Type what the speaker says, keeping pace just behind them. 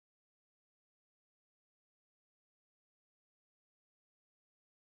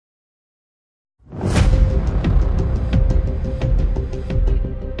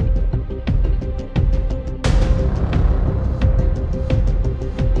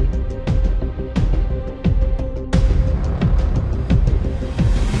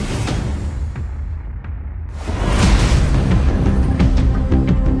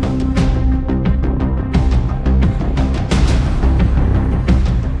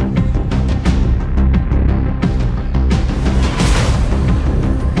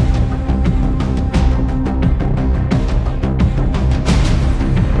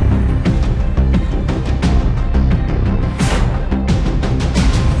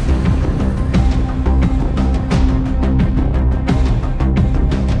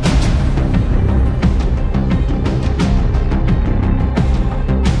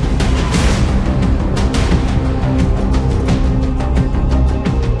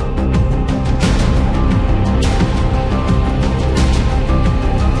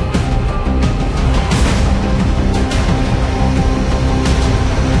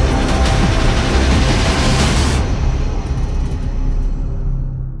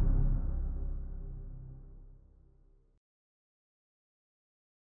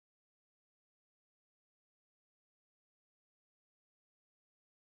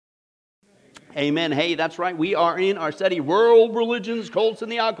Amen. Hey, that's right. We are in our study, World Religions, Cults,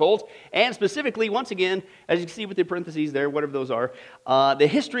 and the Occult. And specifically, once again, as you can see with the parentheses there, whatever those are, the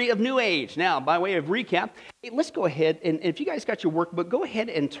history of New Age. Now, by way of recap, hey, let's go ahead, and if you guys got your workbook, go ahead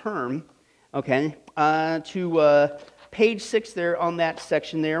and turn, okay, to page 6 there on that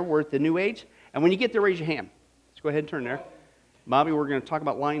section there, where the New Age. And when you get there, raise your hand. Let's go ahead and turn there. Bobby, we're going to talk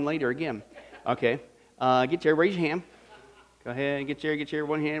about lying later again. Okay. Get there, raise your hand. Go ahead, get there,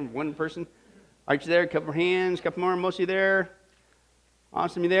 one hand, one person. Are you there? A couple more hands, couple more, most of you there.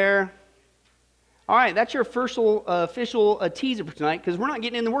 Awesome, you there? All right, that's your first official teaser for tonight, because we're not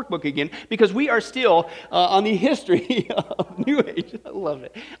getting in the workbook again, because we are still on the history of New Age. I love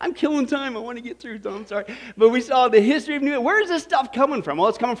it. I'm killing time. I want to get through, so I'm sorry. But we saw the history of New Age. Where is this stuff coming from? Well,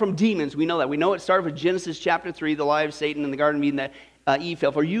 it's coming from demons. We know that. We know it started with Genesis chapter 3, the lie of Satan in the Garden of Eden, that Eve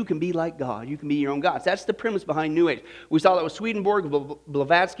fell for. You can be like God. You can be your own gods. That's the premise behind New Age. We saw that with Swedenborg,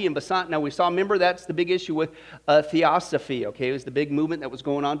 Blavatsky, and Besant. Now we saw, remember, that's the big issue with theosophy. Okay, it was the big movement that was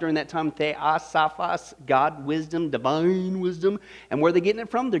going on during that time. Theosophos, God, wisdom, divine wisdom. And where are they getting it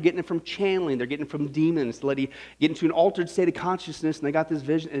from? They're getting it from channeling. They're getting it from demons. Letting get into an altered state of consciousness, and they got this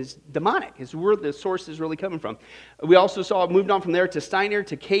vision. It's demonic. It's where the source is really coming from. We also saw it moved on from there to Steiner,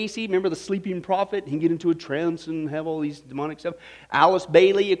 to Casey. Remember the sleeping prophet? He can get into a trance and have all these demonic stuff. Alice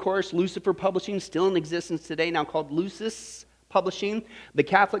Bailey, of course, Lucifer Publishing, still in existence today, now called Lucis Publishing. The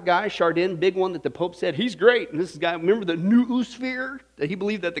Catholic guy, Chardin, big one that the Pope said, he's great. And this guy, remember the noosphere? That he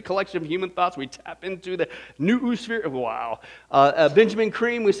believed that the collection of human thoughts, we tap into the noosphere. Wow. Benjamin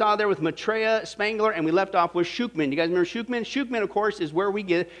Cream, we saw there with Maitreya, Spangler, and we left off with Shukman. You guys remember Shukman? Shukman, of course, is where we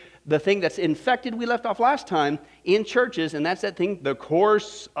get the thing that's infected we left off last time in churches, and that's that thing, the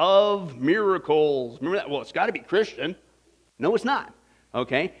Course of Miracles. Remember that? Well, it's got to be Christian. No, it's not.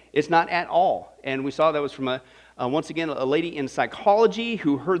 Okay? It's not at all. And we saw that was from, once again, a lady in psychology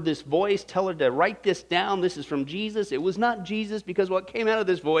who heard this voice tell her to write this down. This is from Jesus. It was not Jesus, because what came out of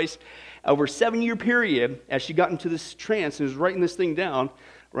this voice over a 7-year period, as she got into this trance and was writing this thing down,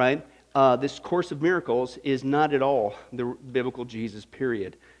 right? This Course of Miracles is not at all the biblical Jesus,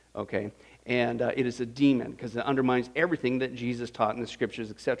 period. Okay? And it is a demon, because it undermines everything that Jesus taught in the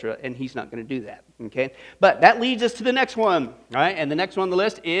scriptures, etc., and he's not going to do that, okay? But that leads us to the next one, all right? And the next one on the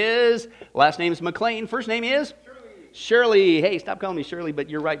list is, last name is McLean, first name is? Shirley. Hey, stop calling me Shirley,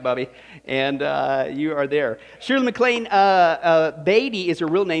 but you're right, Bobby, and you are there. Shirley McLean Beatty is her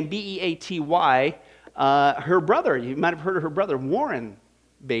real name, B-E-A-T-Y. Her brother, you might have heard of her brother, Warren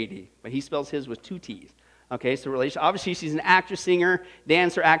Beatty, but he spells his with 2 T's. Okay, so relation. Obviously, she's an actress, singer,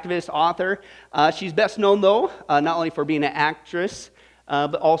 dancer, activist, author. She's best known, though, not only for being an actress,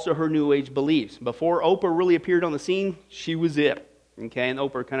 but also her New Age beliefs. Before Oprah really appeared on the scene, she was it. Okay, and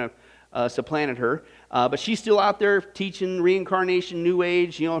Oprah kind of supplanted her. But she's still out there teaching reincarnation, New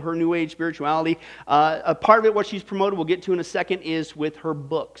Age, her New Age spirituality. A part of it, what she's promoted, we'll get to in a second, is with her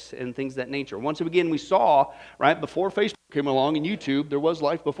books and things of that nature. Once again, we saw, right, before Facebook came along and YouTube, there was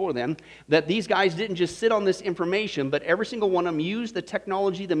life before then, that these guys didn't just sit on this information, but every single one of them used the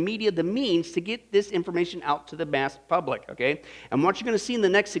technology, the media, the means to get this information out to the mass public, okay? And what you're going to see in the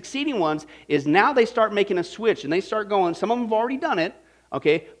next succeeding ones is now they start making a switch, and they start going, some of them have already done it,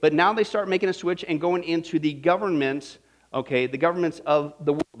 okay, but now they start making a switch and going into the governments, okay, the governments of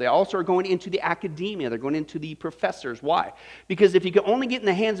the world. They also are going into the academia. They're going into the professors. Why? Because if you can only get in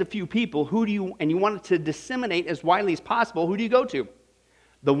the hands of few people, and you want it to disseminate as widely as possible, who do you go to?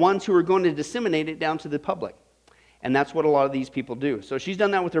 The ones who are going to disseminate it down to the public. And that's what a lot of these people do. So she's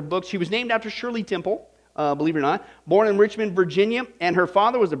done that with her books. She was named after Shirley Temple, believe it or not, born in Richmond, Virginia, and her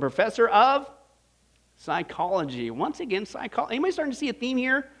father was a professor of psychology. Once again, psychology. Anybody starting to see a theme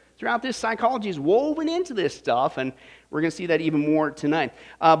here? Throughout this, psychology is woven into this stuff, and we're going to see that even more tonight.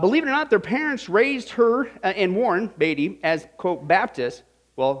 Believe it or not, their parents raised her and Warren Beatty as, quote, Baptist.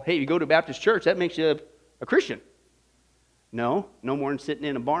 Well, hey, you go to a Baptist church, that makes you a Christian. No more than sitting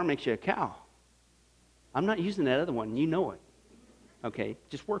in a barn makes you a cow. I'm not using that other one. You know it. Okay,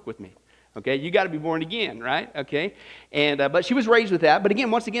 just work with me. Okay, you got to be born again, right? Okay, and but she was raised with that. But again,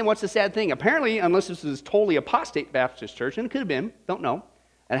 once again, what's the sad thing? Apparently, unless this is totally apostate Baptist church, and it could have been, don't know.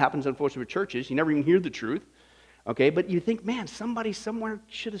 That happens, unfortunately, with churches. You never even hear the truth. Okay, but you think, man, somebody somewhere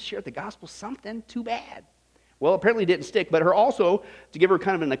should have shared the gospel, something, too bad. Well, apparently it didn't stick. But her also, to give her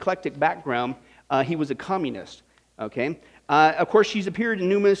kind of an eclectic background, he was a communist. Okay, of course, she's appeared in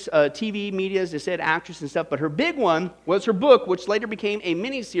numerous TV media, as I said, actress and stuff. But her big one was her book, which later became a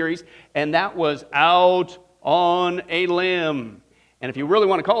mini-series, and that was Out on a Limb. And if you really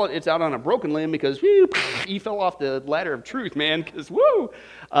want to call it, it's out on a broken limb, because whoo, he fell off the ladder of truth, man, because woo.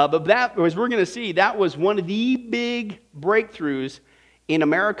 But that, as we're going to see, that was one of the big breakthroughs in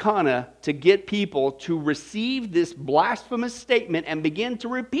Americana to get people to receive this blasphemous statement and begin to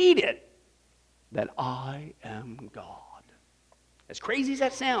repeat it, that I am God. As crazy as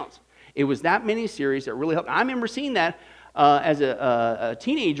that sounds, it was that miniseries that really helped. I remember seeing that as a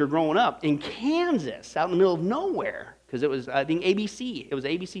teenager growing up in Kansas, out in the middle of nowhere, because it was, I think, ABC. It was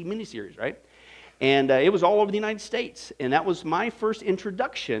an ABC miniseries, right? And it was all over the United States. And that was my first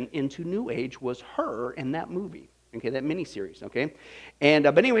introduction into New Age, was her in that movie. Okay, that miniseries, okay? And,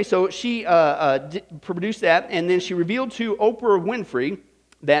 but anyway, so she produced that, and then she revealed to Oprah Winfrey,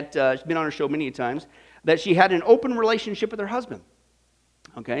 that she's been on her show many times, that she had an open relationship with her husband.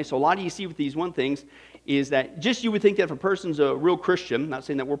 Okay, so a lot of you see with these one things is that just you would think that if a person's a real Christian, not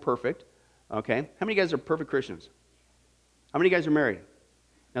saying that we're perfect, okay? How many of you guys are perfect Christians? How many of you guys are married?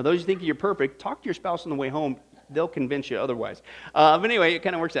 Now, those who think you're perfect, talk to your spouse on the way home. They'll convince you otherwise. But anyway, it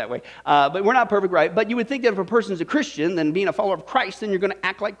kind of works that way. But we're not perfect, right? But you would think that if a person's a Christian, then being a follower of Christ, then you're going to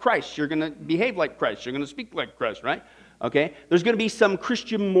act like Christ. You're going to behave like Christ. You're going to speak like Christ, right? Okay? There's going to be some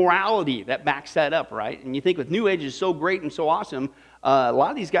Christian morality that backs that up, right? And you think with New Age is so great and so awesome, a lot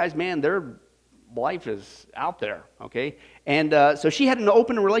of these guys, man, their life is out there, okay? And so she had an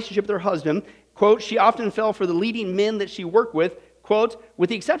open relationship with her husband. Quote, she often fell for the leading men that she worked with, quote, with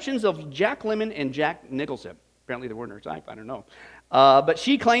the exceptions of Jack Lemmon and Jack Nicholson. Apparently they weren't her type, I don't know. But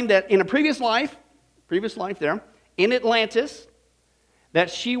she claimed that in a previous life there, in Atlantis, that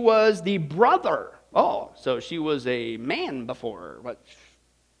she was the brother. Oh, so she was a man before. But,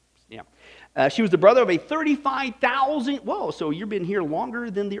 yeah. She was the brother of a 35,000. Whoa, so you've been here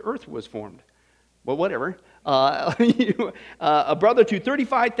longer than the earth was formed. Well, whatever. A brother to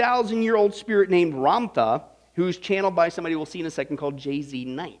 35,000-year-old spirit named Ramtha, who's channeled by somebody we'll see in a second called J.Z.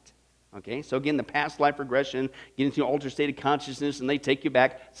 Knight. Okay, so again, the past life regression, get into an altered state of consciousness, and they take you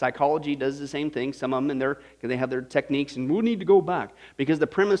back. Psychology does the same thing. Some of them, because they have their techniques, and we need to go back. Because the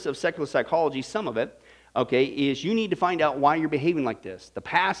premise of secular psychology, some of it, okay, is you need to find out why you're behaving like this. The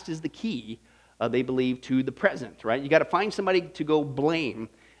past is the key, they believe, to the present, right? You got to find somebody to go blame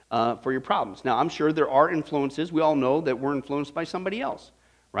for your problems. Now, I'm sure there are influences. We all know that we're influenced by somebody else,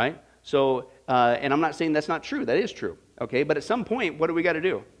 right? So, and I'm not saying that's not true. That is true, okay? But at some point, what do we got to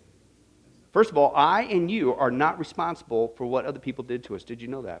do? First of all, I and you are not responsible for what other people did to us. Did you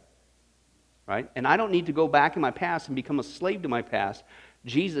know that? Right? And I don't need to go back in my past and become a slave to my past.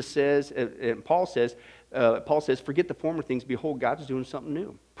 Jesus says, and Paul says, forget the former things. Behold, God is doing something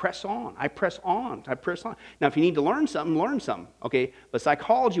new. Press on. I press on. I press on. Now, if you need to learn something, okay? But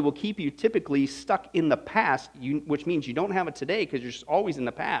psychology will keep you typically stuck in the past, which means you don't have it today because you're always in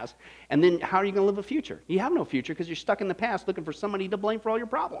the past. And then how are you going to live a future? You have no future because you're stuck in the past looking for somebody to blame for all your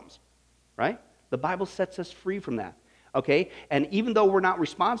problems. Right? The Bible sets us free from that, okay? And even though we're not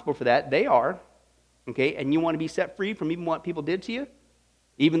responsible for that, they are, okay? And you want to be set free from even what people did to you?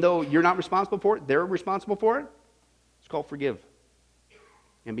 Even though you're not responsible for it, they're responsible for it? It's called forgive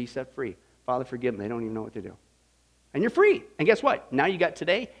and be set free. Father, forgive them. They don't even know what to do. And you're free. And guess what? Now you got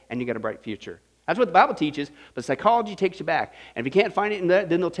today, and you got a bright future. That's what the Bible teaches, but psychology takes you back. And if you can't find it in that,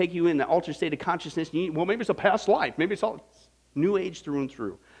 then they'll take you in the altered state of consciousness. Well, maybe it's a past life. Maybe it's all New Age through and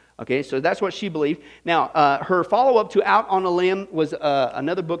through. Okay, so that's what she believed. Now, her follow-up to Out on a Limb was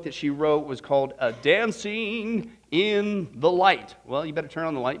another book that she wrote was called Dancing in the Light. Well, you better turn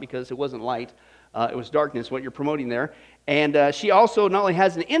on the light because it wasn't light. It was darkness, what you're promoting there. And she also not only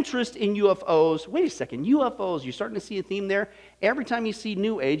has an interest in UFOs. Wait a second, UFOs, you're starting to see a theme there? Every time you see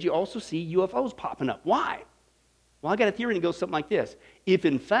New Age, you also see UFOs popping up. Why? Well, I got a theory and it goes something like this. If,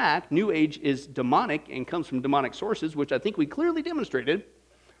 in fact, New Age is demonic and comes from demonic sources, which I think we clearly demonstrated,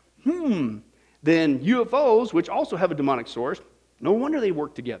 then UFOs, which also have a demonic source, no wonder they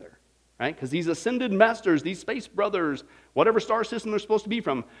work together, right? Because these ascended masters, these space brothers, whatever star system they're supposed to be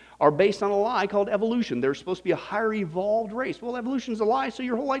from, are based on a lie called evolution. They're supposed to be a higher evolved race. Well, evolution's a lie, so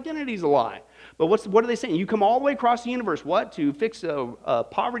your whole identity is a lie. But what are they saying? You come all the way across the universe, what? To fix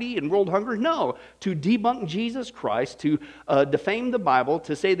poverty and world hunger? No. To debunk Jesus Christ, to defame the Bible,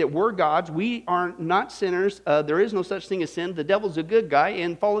 to say that we're gods, we are not sinners, there is no such thing as sin, the devil's a good guy,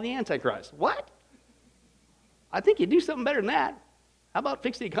 and follow the Antichrist. What? I think you do something better than that. How about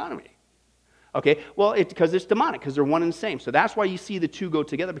fix the economy? Okay, well, because it's demonic, because they're one and the same. So that's why you see the two go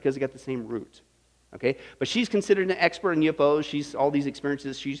together, because they got the same root. Okay, but she's considered an expert in UFOs. She's all these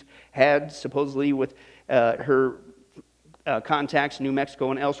experiences she's had supposedly with her contacts in New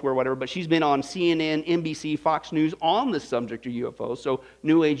Mexico and elsewhere, whatever. But she's been on CNN, NBC, Fox News on the subject of UFOs. So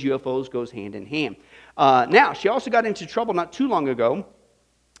New Age UFOs goes hand in hand. Now, she also got into trouble not too long ago.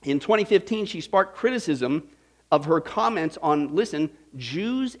 In 2015, she sparked criticism of her comments on, listen,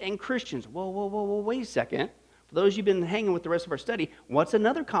 Jews and Christians. Whoa, wait a second. For those you've been hanging with the rest of our study, what's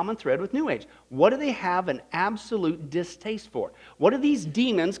another common thread with New Age? What do they have an absolute distaste for? What are these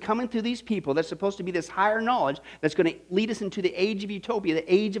demons coming through these people that's supposed to be this higher knowledge that's going to lead us into the age of utopia,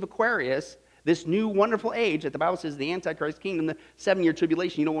 the age of Aquarius, this new wonderful age that the Bible says the Antichrist kingdom, the 7-year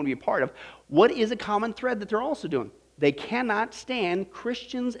tribulation you don't want to be a part of? What is a common thread that they're also doing? They cannot stand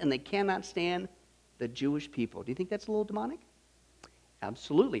Christians and they cannot stand the Jewish people. Do you think that's a little demonic?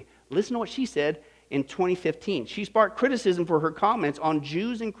 Absolutely. Listen to what she said in 2015. She sparked criticism for her comments on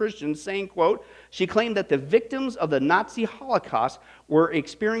Jews and Christians, saying, quote, she claimed that the victims of the Nazi Holocaust were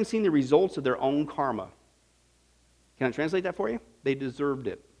experiencing the results of their own karma. Can I translate that for you? They deserved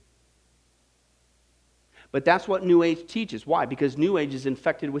it. But that's what New Age teaches. Why? Because New Age is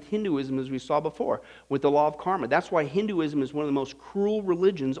infected with Hinduism, as we saw before, with the law of karma. That's why Hinduism is one of the most cruel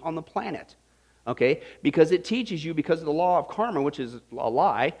religions on the planet. Okay, because it teaches you, because of the law of karma, which is a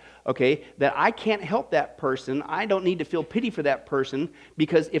lie, okay, that I can't help that person. I don't need to feel pity for that person,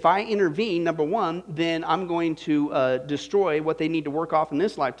 because if I intervene, number one, then I'm going to destroy what they need to work off in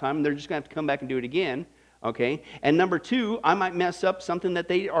this lifetime, and they're just going to have to come back and do it again, okay? And number two, I might mess up something that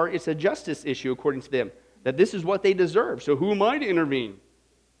it's a justice issue according to them, that this is what they deserve, so who am I to intervene?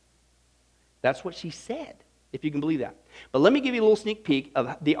 That's what she said, if you can believe that. But let me give you a little sneak peek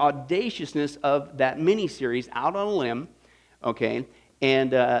of the audaciousness of that mini-series, Out on a Limb, okay?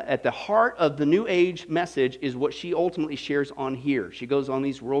 And at the heart of the New Age message is what she ultimately shares on here. She goes on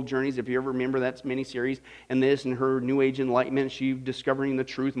these world journeys, if you ever remember that mini-series, and this and her New Age enlightenment, she discovering the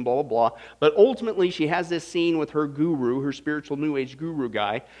truth and blah, blah, blah. But ultimately, she has this scene with her guru, her spiritual New Age guru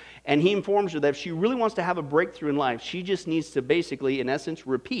guy, and he informs her that if she really wants to have a breakthrough in life, she just needs to basically, in essence,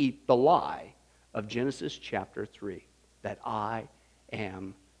 repeat the lie of Genesis chapter 3, that I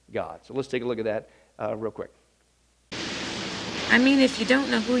am God. So let's take a look at that real quick. I mean, if you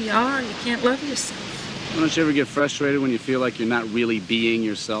don't know who you are, you can't love yourself. Don't you ever get frustrated when you feel like you're not really being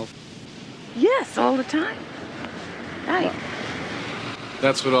yourself? Yes, all the time. Right.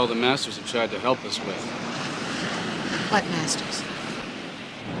 That's what all the masters have tried to help us with. What masters?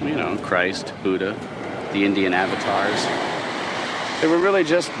 You know, Christ, Buddha, the Indian avatars. They were really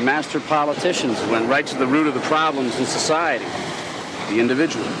just master politicians who went right to the root of the problems in society, the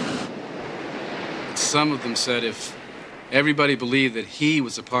individual. Some of them said if everybody believed that he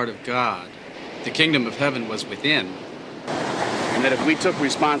was a part of God, the kingdom of heaven was within, and that if we took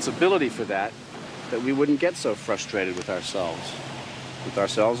responsibility for that, that we wouldn't get so frustrated with ourselves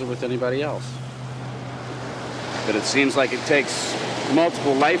or with anybody else. But it seems like it takes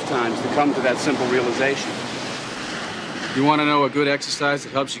multiple lifetimes to come to that simple realization. You want to know a good exercise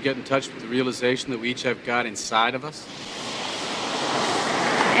that helps you get in touch with the realization that we each have God inside of us?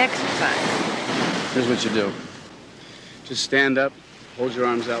 Exercise. Here's what you do. Just stand up, hold your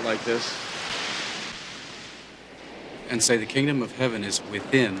arms out like this, and say, the kingdom of heaven is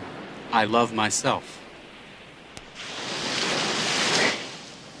within. I love myself.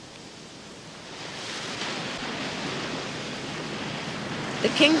 The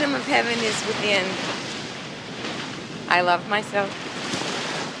kingdom of heaven is within. I love myself.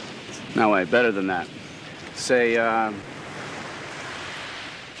 No, wait, better than that. Say, I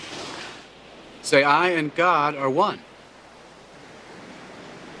and God are one.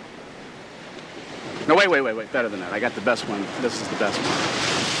 No, wait, better than that. I got the best one. This is the best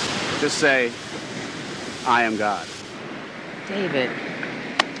one. Just say, I am God. David,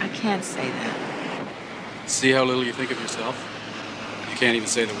 I can't say that. See how little you think of yourself? You can't even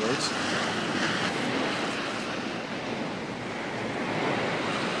say the words?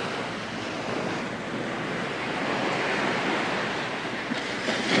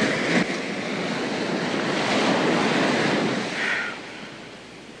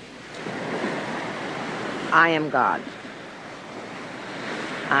 I am God.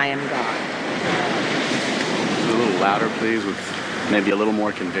 I am God. A little louder, please, with maybe a little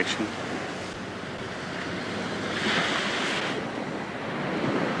more conviction.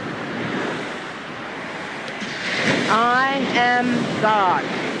 I am God.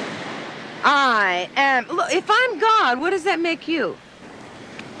 I am. Look, if I'm God, what does that make you?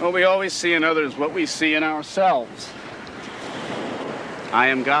 Well, we always see in others what we see in ourselves. I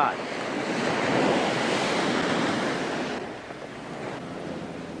am God.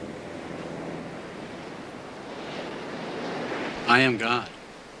 I am God.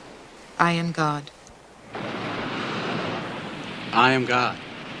 I am God. I am God.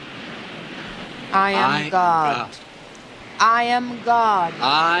 I am God. I am God.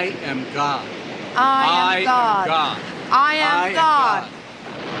 I am God. I am God. I am God.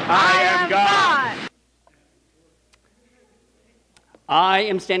 I am God. I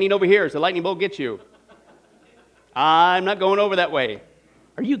am standing over here. So the lightning bolt gets you. I'm not going over that way.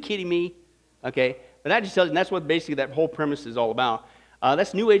 Are you kidding me? Okay, but that just tells you, and that's what basically that whole premise is all about.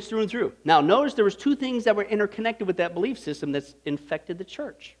 That's New Age through and through. Now, notice there was two things that were interconnected with that belief system that's infected the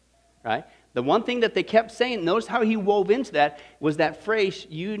church, right? The one thing that they kept saying, notice how he wove into that, was that phrase,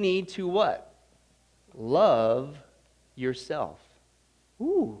 you need to what? Love yourself.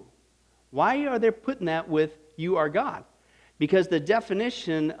 Ooh. Why are they putting that with you are God? Because the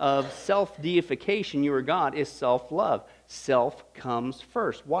definition of self-deification, you are God, is self-love. Self comes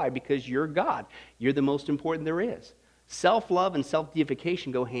first. Why? Because you're God. You're the most important there is. Self-love and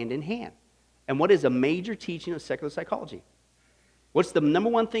self-deification go hand in hand. And what is a major teaching of secular psychology? What's the number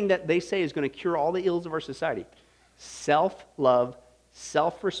one thing that they say is going to cure all the ills of our society? Self-love,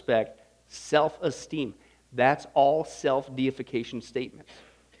 self-respect, self-esteem. That's all self-deification statements.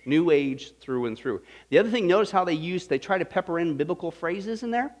 New Age through and through. The other thing, notice how they try to pepper in biblical phrases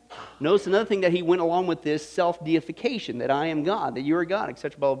in there. Notice another thing that he went along with this self-deification, that I am God, that you are God,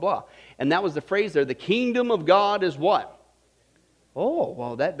 etc., blah, blah, blah. And that was the phrase there, the kingdom of God is what? Oh,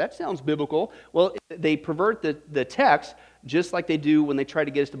 well, that sounds biblical. Well, they pervert the text just like they do when they try to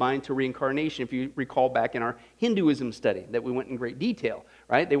get us to buy into reincarnation, if you recall back in our Hinduism study that we went in great detail,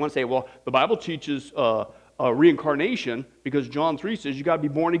 right? They want to say, well, the Bible teaches reincarnation because John 3 says you got to be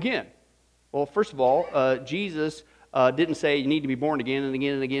born again. Well, first of all, Jesus didn't say you need to be born again and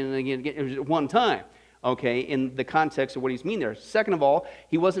again and again and again and again. It was at one time, okay, in the context of what he's meaning there. Second of all,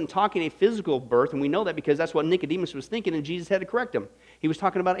 he wasn't talking a physical birth, and we know that because that's what Nicodemus was thinking, and Jesus had to correct him. He was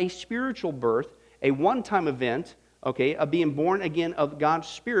talking about a spiritual birth, a one-time event, okay, of being born again, of God's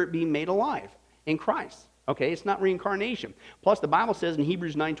Spirit being made alive in Christ. Okay, it's not reincarnation. Plus, the Bible says in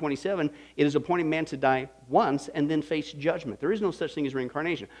Hebrews 9:27, it is appointed man to die once and then face judgment. There is no such thing as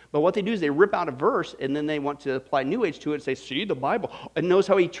reincarnation. But what they do is they rip out a verse and then they want to apply New Age to it and say, see, the Bible. And knows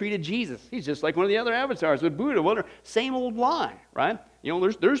how he treated Jesus. He's just like one of the other avatars with Buddha. Whatever. Same old lie, right? You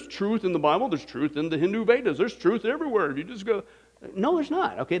know, there's truth in the Bible. There's truth in the Hindu Vedas. There's truth everywhere. If you just go... No, there's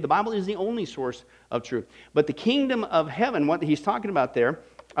not. Okay, the Bible is the only source of truth. But the kingdom of heaven, what he's talking about there,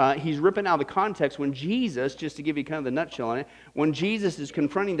 he's ripping out the context when Jesus, just to give you kind of the nutshell on it, when Jesus is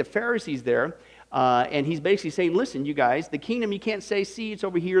confronting the Pharisees there, and he's basically saying, listen, you guys, the kingdom, you can't say, see, it's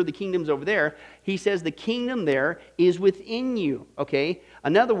over here, the kingdom's over there. He says the kingdom there is within you, okay?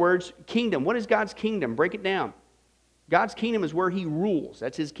 In other words, kingdom. What is God's kingdom? Break it down. God's kingdom is where he rules.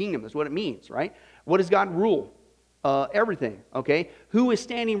 That's his kingdom. That's what it means, right? What does God rule? Everything, okay? Who is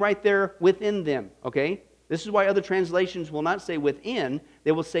standing right there within them, okay? This is why other translations will not say within,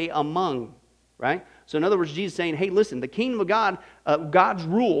 they will say among, right? So in other words, Jesus is saying, hey, listen, the kingdom of God, God's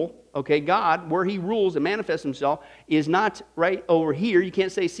rule, okay, God, where he rules and manifests himself, is not right over here. You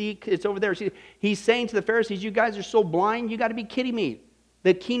can't say, see, it's over there. See, he's saying to the Pharisees, you guys are so blind, you got to be kidding me.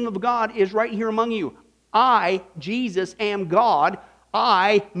 The kingdom of God is right here among you. I, Jesus, am God.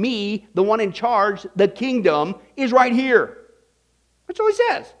 I, me, the one in charge, the kingdom is right here. That's all he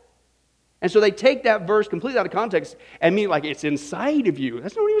says. And so they take that verse completely out of context and mean like it's inside of you.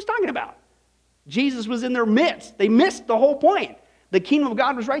 That's not what he was talking about. Jesus was in their midst. They missed the whole point. The kingdom of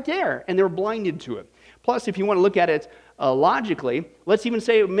God was right there, and they were blinded to it. Plus, if you want to look at it logically, let's even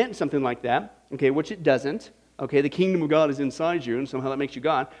say it meant something like that, okay, which it doesn't. Okay, the kingdom of God is inside you, and somehow that makes you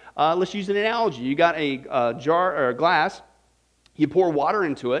God. Let's use an analogy. You got a jar or a glass. You pour water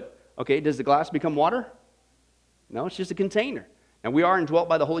into it. Okay, does the glass become water? No, it's just a container. Now, we are indwelt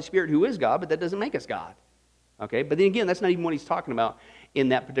by the Holy Spirit who is God, but that doesn't make us God. Okay, but then again, that's not even what he's talking about in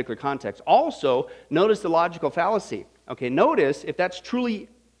that particular context. Also, notice the logical fallacy. Okay, notice if that's truly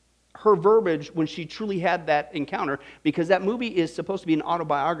her verbiage when she truly had that encounter, because that movie is supposed to be an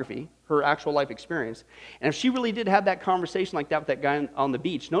autobiography, her actual life experience. And if she really did have that conversation like that with that guy on the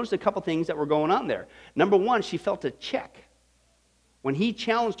beach, notice a couple things that were going on there. Number one, she felt a check when he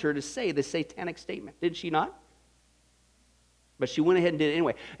challenged her to say the satanic statement. Did she not? But she went ahead and did it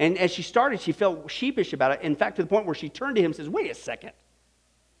anyway. And as she started, she felt sheepish about it. In fact, to the point where she turned to him and says, wait a second.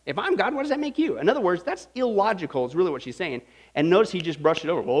 If I'm God, what does that make you? In other words, that's illogical is really what she's saying. And notice he just brushed it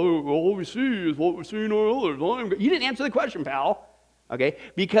over. Well, all we see is what we see in our others. You didn't answer the question, pal. Okay?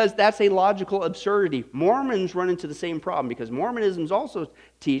 Because that's a logical absurdity. Mormons run into the same problem because Mormonisms also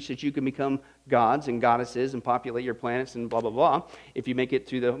teach that you can become gods and goddesses and populate your planets and blah, blah, blah if you make it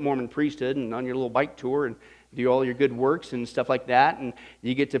through the Mormon priesthood and on your little bike tour and do all your good works and stuff like that, and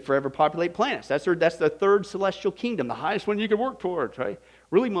you get to forever populate planets. That's the third celestial kingdom, the highest one you can work towards, right?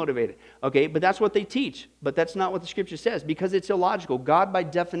 Really motivated. Okay, but that's what they teach. But that's not what the Scripture says because it's illogical. God, by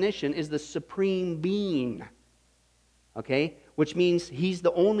definition, is the supreme being. Okay, which means he's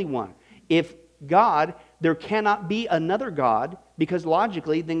the only one. If God, there cannot be another God because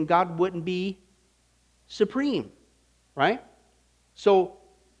logically, then God wouldn't be supreme. right? So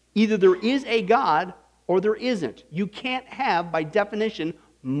either there is a God or there isn't. You can't have, by definition,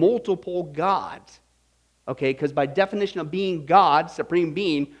 multiple gods. Okay, because by definition of being God, supreme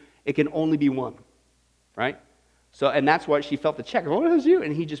being, it can only be one, right? So, and that's why she felt the check. What is you?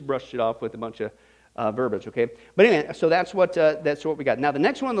 And he just brushed it off with a bunch of verbiage, okay? But anyway, so that's what we got. Now, the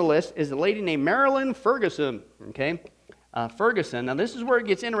next one on the list is a lady named Marilyn Ferguson, okay? Ferguson. Now, this is where it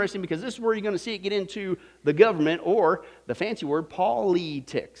gets interesting because this is where you're going to see it get into the government, or the fancy word,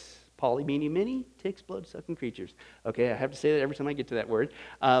 politics. Poly meaning many, ticks, blood-sucking creatures. Okay, I have to say that every time I get to that word.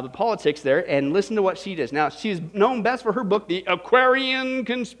 But politics there, and listen to what she does. Now, she's known best for her book, The Aquarian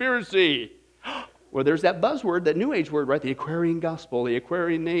Conspiracy. Well, there's that buzzword, that New Age word, right? The Aquarian Gospel, the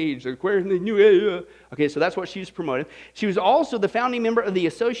Aquarian Age, the Aquarian the New Age. Okay, so that's what she's promoting. She was also the founding member of the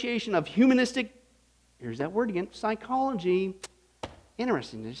Association of Humanistic, here's that word again, Psychology.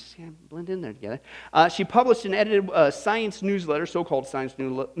 Interesting, they just kind of blend in there together. She published an edited science newsletter, so-called science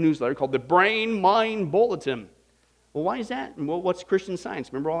newsletter, called the Brain Mind Bulletin. Well, why is that? Well, what's Christian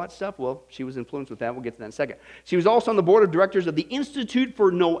Science? Remember all that stuff? Well, she was influenced with that. We'll get to that in a second. She was also on the board of directors of the Institute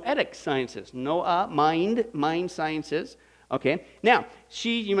for Noetic Sciences. Mind Sciences. Okay. Now,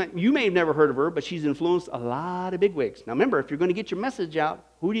 you may have never heard of her, but she's influenced a lot of bigwigs. Now, remember, if you're going to get your message out,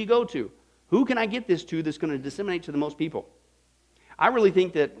 who do you go to? Who can I get this to that's going to disseminate to the most people? I really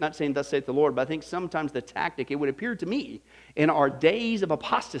think that, not saying thus saith the Lord, but I think sometimes the tactic, it would appear to me, in our days of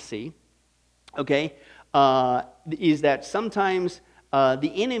apostasy, okay, is that sometimes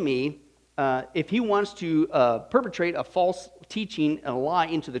the enemy, if he wants to perpetrate a false teaching and a lie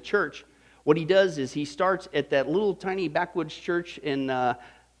into the church, what he does is he starts at that little tiny backwoods church in, I'll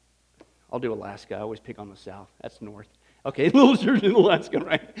do Alaska, I always pick on the South, that's north. Okay, little church in Alaska,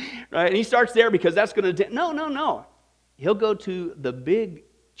 right? And he starts there because that's going to, no. He'll go to the big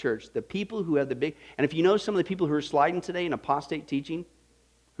church, the people who have the big, and if you know some of the people who are sliding today in apostate teaching,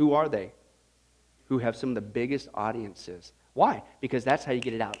 who are they? Who have some of the biggest audiences. Why? Because that's how you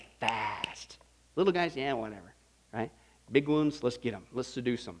get it out fast. Little guys, yeah, whatever, right? Big ones, let's get them. Let's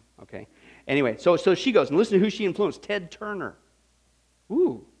seduce them, okay? Anyway, so she goes, and listen to who she influenced. Ted Turner.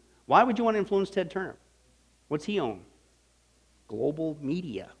 Ooh, why would you want to influence Ted Turner? What's he own? Global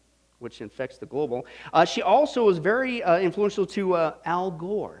media, which infects the global. She also was very influential to Al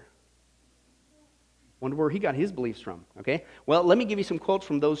Gore. Wonder where he got his beliefs from, okay? Well, let me give you some quotes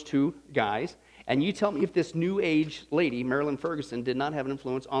from those two guys, and you tell me if this New Age lady, Marilyn Ferguson, did not have an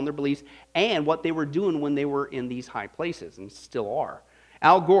influence on their beliefs and what they were doing when they were in these high places, and still are.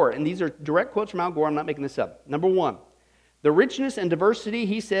 Al Gore, and these are direct quotes from Al Gore, I'm not making this up. Number one, the richness and diversity,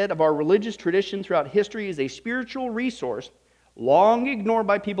 he said, of our religious tradition throughout history is a spiritual resource long ignored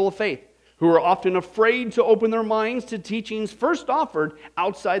by people of faith, who are often afraid to open their minds to teachings first offered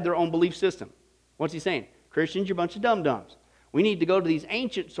outside their own belief system. What's he saying? Christians, you're a bunch of dum-dums. We need to go to these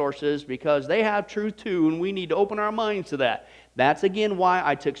ancient sources because they have truth too, and we need to open our minds to that. That's, again, why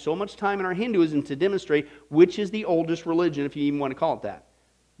I took so much time in our Hinduism to demonstrate which is the oldest religion, if you even want to call it that,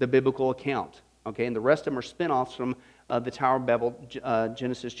 the biblical account. Okay, and the rest of them are spin-offs from the Tower of Babel,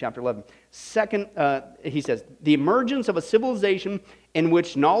 Genesis chapter 11. Second, he says, the emergence of a civilization in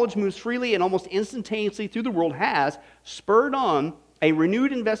which knowledge moves freely and almost instantaneously through the world has spurred on a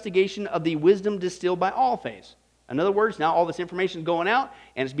renewed investigation of the wisdom distilled by all faiths. In other words, now all this information is going out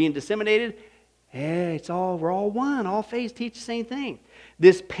and it's being disseminated. Hey, we're all one. All faiths teach the same thing.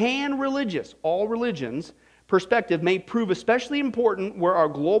 This pan-religious, all religions, perspective may prove especially important where our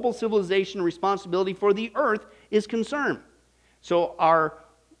global civilization responsibility for the earth is concerned. So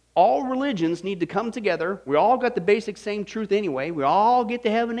all religions need to come together. We all got the basic same truth anyway. We all get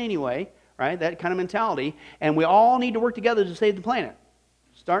to heaven anyway, right? That kind of mentality. And we all need to work together to save the planet.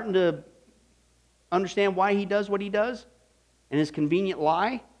 Starting to understand why he does what he does and his convenient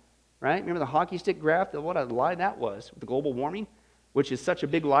lie, right? Remember the hockey stick graph? What a lie that was with the global warming, which is such a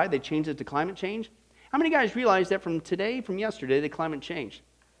big lie they changed it to climate change. How many guys realize that from yesterday, the climate changed?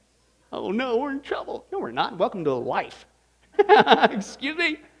 Oh no, we're in trouble. No, we're not. Welcome to life. Excuse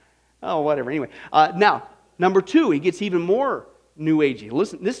me? Oh, whatever. Anyway, now, number two, he gets even more New Agey.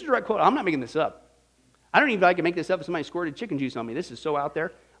 Listen, this is a direct quote. I'm not making this up. I don't even know if I can make this up if somebody squirted chicken juice on me. This is so out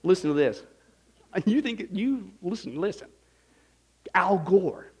there. Listen to this. Listen. Al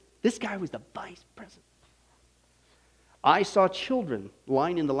Gore. This guy was the vice president. I saw children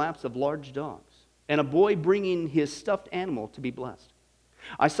lying in the laps of large dogs, and a boy bringing his stuffed animal to be blessed.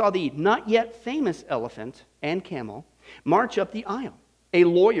 I saw the not yet famous elephant and camel march up the aisle, a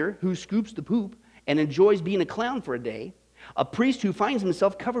lawyer who scoops the poop and enjoys being a clown for a day, a priest who finds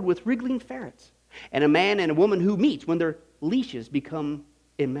himself covered with wriggling ferrets, and a man and a woman who meet when their leashes become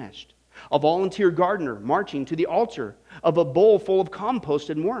enmeshed. a volunteer gardener marching to the altar of a bowl full of compost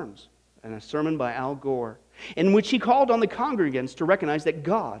and worms, and a sermon by Al Gore, in which he called on the congregants to recognize that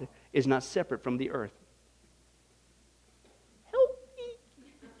God is not separate from the earth. Help me.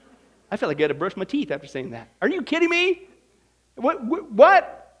 I felt like I had to brush my teeth after saying that. Are you kidding me?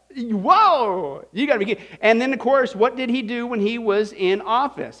 What? Whoa! You got to be kidding. And then, of course, what did he do when he was in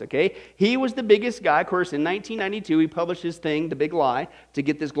office? Okay, he was the biggest guy. Of course, in 1992, he published his thing, The Big Lie, to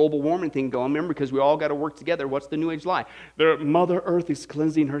get this global warming thing going. Remember, because we all got to work together. What's the New Age lie? The Mother Earth is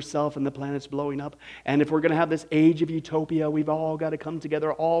cleansing herself and the planet's blowing up. And if we're going to have this age of utopia, we've all got to come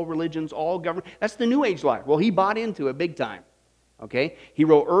together, all religions, all government. That's the New Age lie. Well, he bought into it big time. Okay, he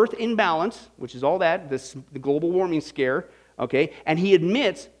wrote Earth in Balance, which is all that, the global warming scare. Okay, and he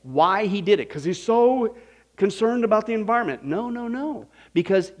admits why he did it, because he's so concerned about the environment. No.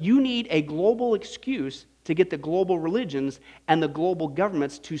 Because you need a global excuse to get the global religions and the global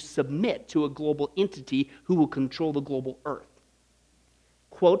governments to submit to a global entity who will control the global earth.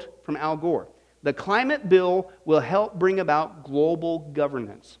 Quote from Al Gore, "The climate bill will help bring about global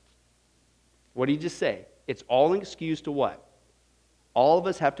governance." What did he just say? It's all an excuse to what? All of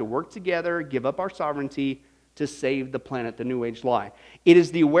us have to work together, give up our sovereignty, to save the planet, the New Age lie. It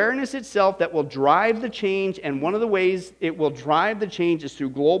is the awareness itself that will drive the change, and one of the ways it will drive the change is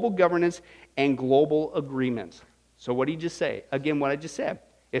through global governance and global agreements. So what did he just say? Again, what I just said.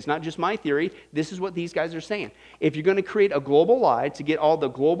 It's not just my theory. This is what these guys are saying. If you're going to create a global lie to get all the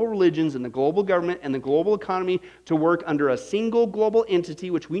global religions and the global government and the global economy to work under a single global entity,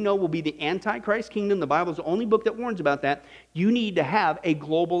 which we know will be the Antichrist kingdom, the Bible is the only book that warns about that, you need to have a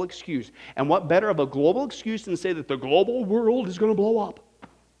global excuse. And what better of a global excuse than to say that the global world is going to blow up?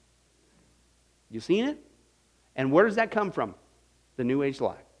 You seen it? And where does that come from? The New Age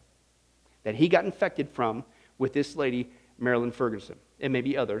lie that he got infected from with this lady, Marilyn Ferguson. And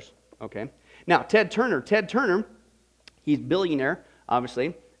maybe others, okay? Now, Ted Turner, he's a billionaire,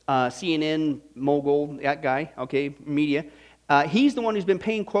 obviously. CNN mogul, that guy, okay, media. He's the one who's been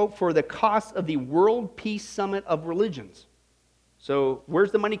paying, quote, for the cost of the World Peace Summit of Religions. So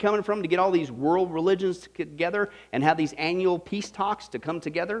where's the money coming from to get all these world religions together and have these annual peace talks to come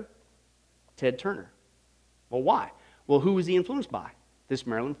together? Ted Turner. Well, why? Well, who was he influenced by? This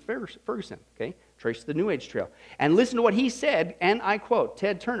Marilyn Ferguson, okay? Trace the New Age trail. And listen to what he said, and I quote,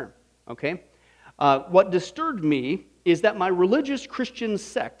 Ted Turner, okay? What disturbed me is that my religious Christian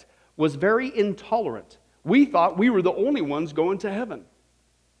sect was very intolerant. We thought we were the only ones going to heaven.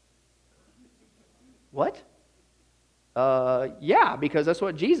 What? Yeah, because that's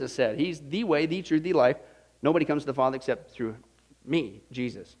what Jesus said. He's the way, the truth, the life. Nobody comes to the Father except through me,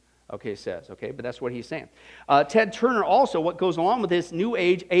 Jesus. Okay, says, okay, but that's what he's saying. Ted Turner also, what goes along with this New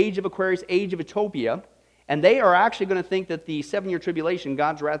Age, Age of Aquarius, Age of Utopia, and they are actually going to think that the 7-year tribulation,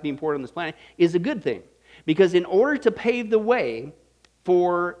 God's wrath being poured on this planet, is a good thing. Because in order to pave the way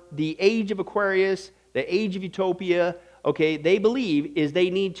for the Age of Aquarius, the Age of Utopia, okay, they believe is they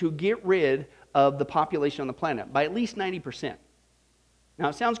need to get rid of the population on the planet by at least 90%. Now,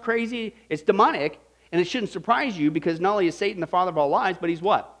 it sounds crazy, it's demonic, and it shouldn't surprise you because not only is Satan the father of all lies, but he's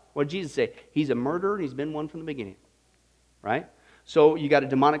what? What did Jesus say? He's a murderer and he's been one from the beginning. Right? So you got a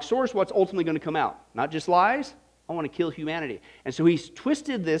demonic source. What's ultimately going to come out? Not just lies. I want to kill humanity. And so he's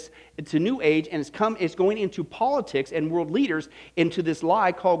twisted this into New Age, and it's going into politics and world leaders into this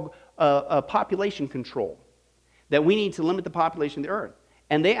lie called population control. That we need to limit the population of the earth.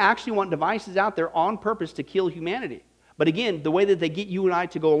 And they actually want devices out there on purpose to kill humanity. But again, the way that they get you and I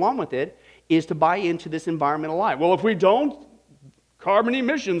to go along with it is to buy into this environmental lie. Well, if we don't, carbon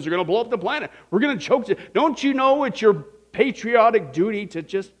emissions are going to blow up the planet. We're going to choke it. Don't you know it's your patriotic duty to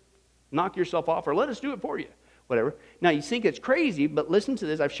just knock yourself off or let us do it for you? Whatever. Now, you think it's crazy, but listen to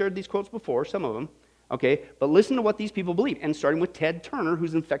this. I've shared these quotes before, some of them. Okay, but listen to what these people believe. And starting with Ted Turner,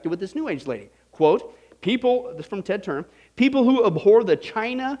 who's infected with this New Age lady. Quote, this is from Ted Turner, people who abhor the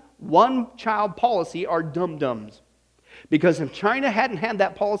China one-child policy are dum-dums. Because if China hadn't had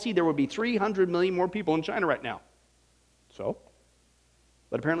that policy, there would be 300 million more people in China right now. So?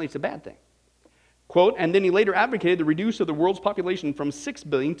 But apparently it's a bad thing. Quote, and then he later advocated the reduce of the world's population from 6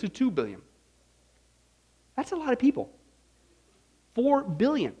 billion to 2 billion. That's a lot of people. 4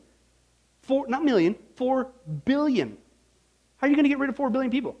 billion. Not million, 4 billion. How are you going to get rid of 4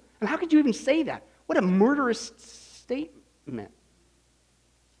 billion people? And how could you even say that? What a murderous statement.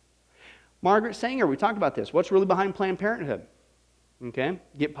 Margaret Sanger, we talked about this. What's really behind Planned Parenthood? Okay,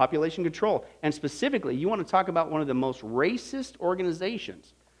 get population control. And specifically, you want to talk about one of the most racist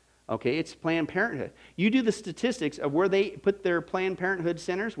organizations. Okay, it's Planned Parenthood. You do the statistics of where they put their Planned Parenthood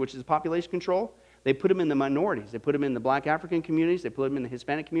centers, which is population control. They put them in the minorities. They put them in the black African communities. They put them in the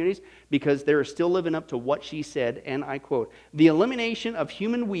Hispanic communities because they're still living up to what she said, and I quote, "The elimination of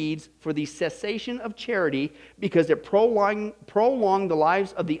human weeds for the cessation of charity because it prolonged the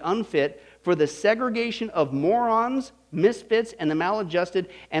lives of the unfit, for the segregation of morons, misfits, and the maladjusted,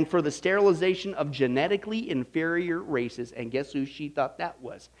 and for the sterilization of genetically inferior races." And guess who she thought that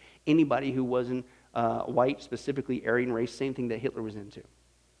was? Anybody who wasn't white, specifically Aryan race, same thing that Hitler was into.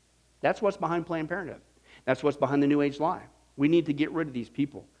 That's what's behind Planned Parenthood. That's what's behind the New Age lie. We need to get rid of these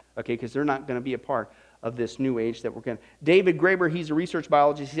people, okay, because they're not going to be a part of this New Age that we're going to. David Graeber, he's a research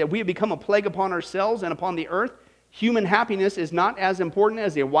biologist, he said, "We have become a plague upon ourselves and upon the earth. Human happiness is not as important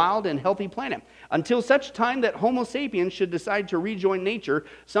as a wild and healthy planet. Until such time that Homo sapiens should decide to rejoin nature,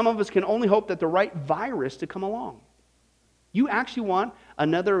 some of us can only hope that the right virus to come along." You actually want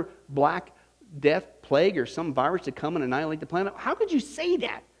another Black Death plague or some virus to come and annihilate the planet? How could you say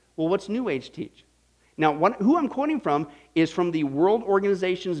that? Well, what's New Age teach? Now, who I'm quoting from is from the world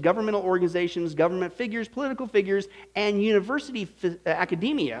organizations, governmental organizations, government figures, political figures, and university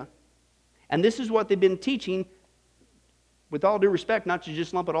academia. And this is what they've been teaching, with all due respect, not to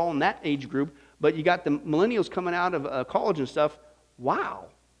just lump it all in that age group, but you got the millennials coming out of college and stuff. Wow,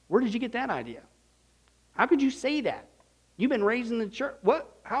 where did you get that idea? How could you say that? You've been raised in the church.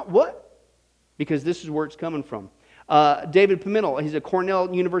 What? How? What? Because this is where it's coming from. David Pimentel, he's a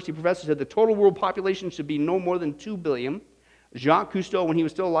Cornell University professor, said the total world population should be no more than 2 billion. Jacques Cousteau, when he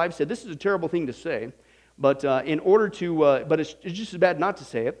was still alive, said this is a terrible thing to say, but but it's just as bad not to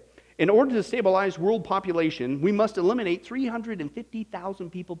say it. In order to stabilize world population, we must eliminate 350,000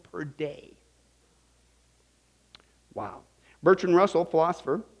 people per day. Wow. Bertrand Russell,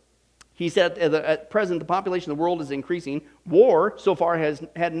 philosopher, he said at present the population of the world is increasing. War, so far, has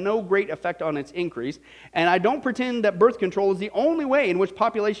had no great effect on its increase. And I don't pretend that birth control is the only way in which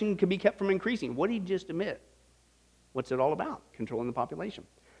population can be kept from increasing. What did he just admit? What's it all about? Controlling the population.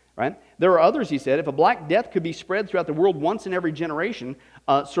 Right? There are others, he said. If a Black Death could be spread throughout the world once in every generation,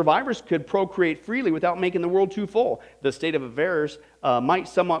 survivors could procreate freely without making the world too full. The state of affairs might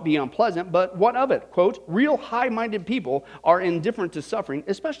somewhat be unpleasant, but what of it? Quote, "Real high-minded people are indifferent to suffering,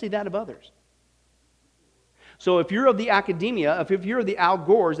 especially that of others." So if you're of the academia, if you're of the Al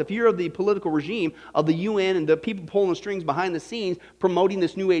Gores, if you're of the political regime of the UN and the people pulling the strings behind the scenes promoting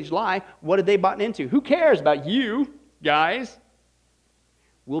this New Age lie, what have they bought into? Who cares about you, guys?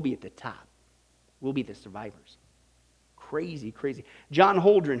 We'll be at the top. We'll be the survivors. Crazy, crazy. John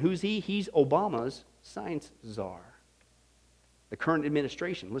Holdren, who's he? He's Obama's science czar. The current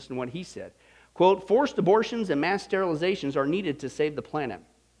administration, listen to what he said. Quote, "Forced abortions and mass sterilizations are needed to save the planet.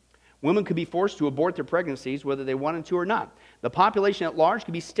 Women could be forced to abort their pregnancies whether they wanted to or not. The population at large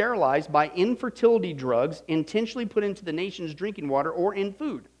could be sterilized by infertility drugs intentionally put into the nation's drinking water or in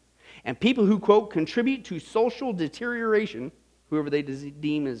food. And people who, quote, contribute to social deterioration, whoever they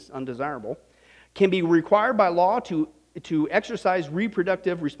deem as undesirable, can be required by law to exercise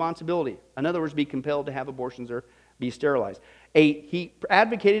reproductive responsibility. In other words, be compelled to have abortions or be sterilized." He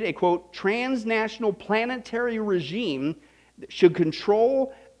advocated a, quote, "transnational planetary regime that should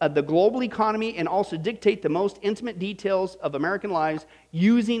control the global economy and also dictate the most intimate details of American lives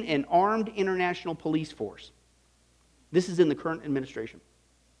using an armed international police force." This is in the current administration.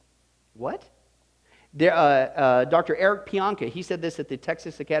 What? Dr. Eric Pianka, he said this at the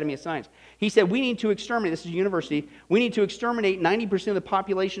Texas Academy of Science. He said, "We need to exterminate," this is a university, "we need to exterminate 90% of the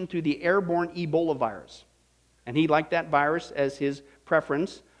population through the airborne Ebola virus." And he liked that virus as his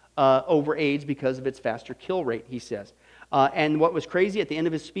preference over AIDS because of its faster kill rate, he says. And what was crazy at the end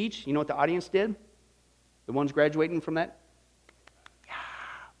of his speech, you know what the audience did? The ones graduating from that? Yeah.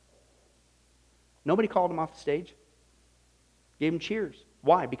 Nobody called him off the stage. Gave him cheers.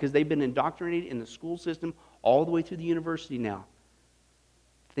 Why? Because they've been indoctrinated in the school system all the way through the university now.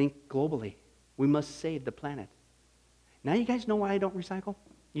 Think globally. We must save the planet. Now you guys know why I don't recycle?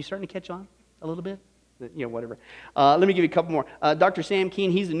 You starting to catch on a little bit? You know, whatever. Let me give you a couple more. Dr. Sam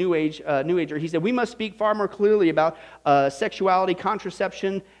Keen, he's a New Ager. He said, "We must speak far more clearly about sexuality,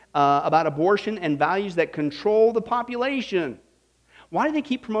 contraception, about abortion, and values that control the population." Why do they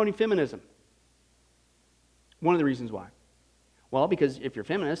keep promoting feminism? One of the reasons why. Well, because if you're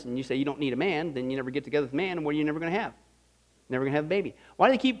feminist and you say you don't need a man, then you never get together with a man, and what are you never going to have? Never going to have a baby. Why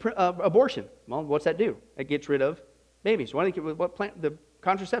do they keep abortion? Well, what's that do? It gets rid of babies. Why do they keep the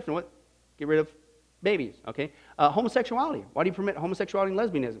contraception? What? Get rid of babies. Okay. Homosexuality. Why do you permit homosexuality and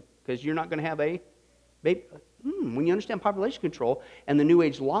lesbianism? Because you're not going to have a baby. When you understand population control and the New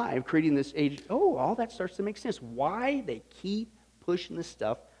Age lie of creating this age, all that starts to make sense. Why they keep pushing this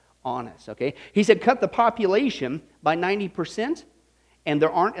stuff on us, okay? He said, cut the population by 90%, And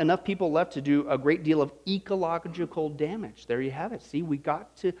there aren't enough people left to do a great deal of ecological damage. There you have it. See, we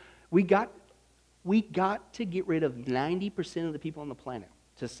got to get rid of 90% of the people on the planet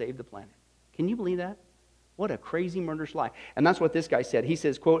to save the planet. Can you believe that? What a crazy, murderous lie. And that's what this guy said. He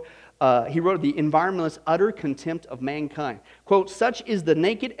says, quote, he wrote, the environmentalists' utter contempt of mankind. Quote, such is the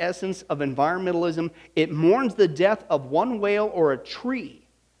naked essence of environmentalism. It mourns the death of one whale or a tree,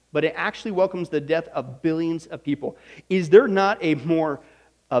 but it actually welcomes the death of billions of people. Is there not a more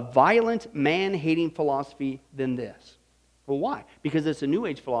violent, man-hating philosophy than this? Well, why? Because it's a New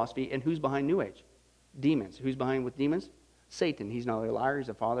Age philosophy, and who's behind New Age? Demons. Who's behind with demons? Satan. He's not only a liar, he's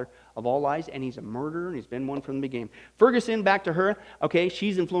a father of all lies, and he's a murderer, and he's been one from the beginning. Ferguson, back to her. Okay,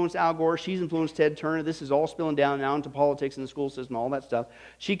 she's influenced Al Gore, she's influenced Ted Turner. This is all spilling down now into politics and the school system, all that stuff.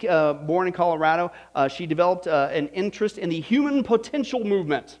 She, born in Colorado, she developed an interest in the human potential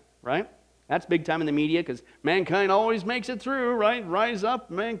movement, right? That's big time in the media because mankind always makes it through, right? Rise up,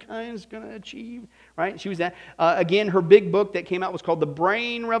 mankind's going to achieve, right? She was that. Again, her big book that came out was called The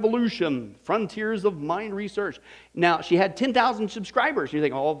Brain Revolution, Frontiers of Mind Research. Now, she had 10,000 subscribers. You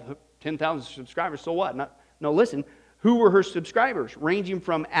think, oh, 10,000 subscribers, so what? No, listen, who were her subscribers? Ranging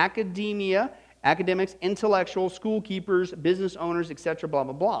from academics, intellectuals, school keepers, business owners, etc., blah,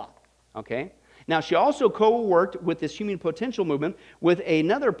 blah, blah, okay? Now, she also co-worked with this human potential movement with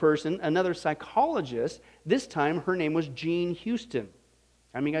another person, another psychologist. This time, her name was Jean Houston.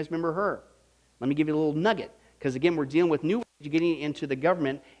 How many of you guys remember her? Let me give you a little nugget, because again, we're dealing with New Age, getting into the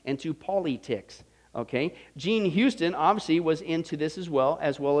government, into politics. Okay, Jean Houston obviously was into this as well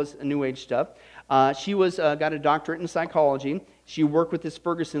as New Age stuff. She was got a doctorate in psychology. She worked with this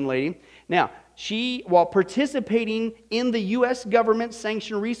Ferguson lady. Now, she, while participating in the U.S.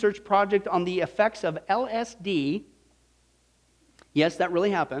 government-sanctioned research project on the effects of LSD, yes, that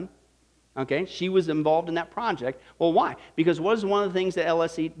really happened. Okay, she was involved in that project. Well, why? Because what is one of the things that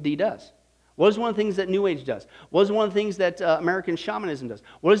LSD does? What is one of the things that New Age does? What is one of the things that American shamanism does?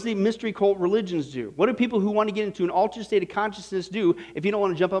 What does the mystery cult religions do? What do people who want to get into an altered state of consciousness do if you don't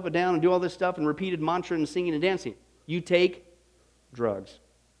want to jump up and down and do all this stuff and repeated mantra and singing and dancing? You take drugs.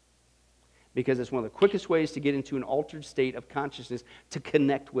 Because it's one of the quickest ways to get into an altered state of consciousness to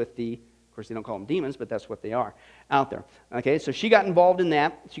connect with the, of course they don't call them demons, but that's what they are out there. Okay, so she got involved in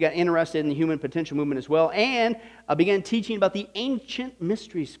that. She got interested in the human potential movement as well, and began teaching about the ancient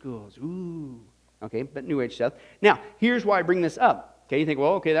mystery schools. Ooh, okay, but New Age stuff. Now, here's why I bring this up. Okay, you think,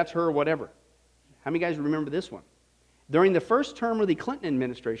 well, okay, that's her or whatever. How many guys remember this one? During the first term of the Clinton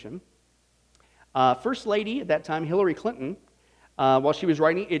administration, First Lady at that time, Hillary Clinton, while she was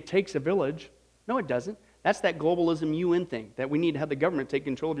writing, It Takes a Village. No, it doesn't. That's that globalism UN thing, that we need to have the government take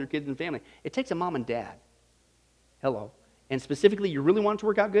control of your kids and family. It takes a mom and dad. Hello. And specifically, you really want it to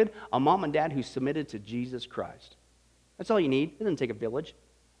work out good? A mom and dad who's submitted to Jesus Christ. That's all you need. It doesn't take a village.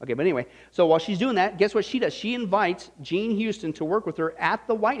 Okay, but anyway, so while she's doing that, guess what she does? She invites Jean Houston to work with her at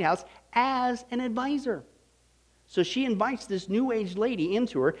the White House as an advisor. So she invites this New Age lady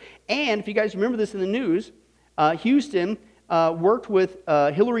into her. And if you guys remember this in the news, Houston worked with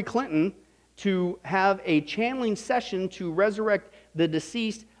Hillary Clinton to have a channeling session to resurrect the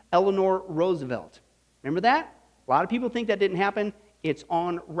deceased Eleanor Roosevelt. Remember that? A lot of people think that didn't happen. It's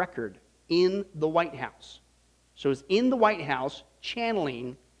on record in the White House. So it's in the White House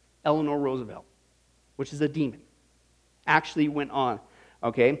channeling Eleanor Roosevelt, which is a demon. Actually went on.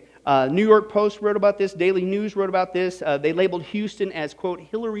 Okay? New York Post wrote about this. Daily News wrote about this. They labeled Houston as, quote,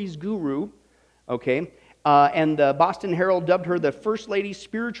 Hillary's guru. Okay? And the Boston Herald dubbed her the First Lady's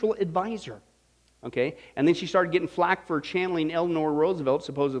spiritual advisor. Okay? And then she started getting flack for channeling Eleanor Roosevelt,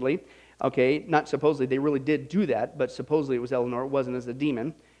 supposedly. Okay? Not supposedly, they really did do that, but supposedly it was Eleanor, it wasn't as a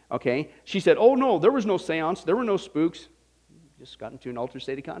demon. Okay? She said, oh no, there was no seance, there were no spooks. Just got into an altered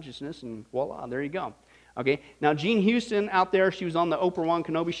state of consciousness, and voila, there you go. Okay? Now, Jean Houston out there, she was on the Oprah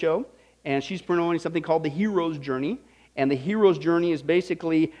Kenobi show, and she's promoting something called the Hero's Journey. And the Hero's Journey is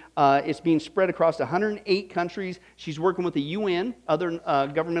basically, it's being spread across 108 countries. She's working with the UN, other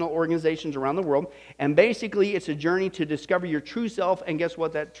governmental organizations around the world. And basically, it's a journey to discover your true self. And guess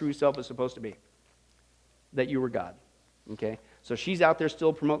what that true self is supposed to be? That you were God. Okay? So she's out there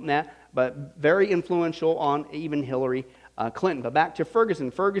still promoting that, but very influential on even Hillary Clinton. But back to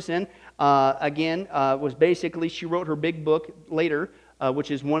Ferguson. Ferguson, again, was basically, she wrote her big book later, which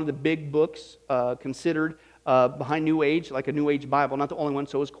is one of the big books considered behind New Age, like a New Age Bible. Not the only one,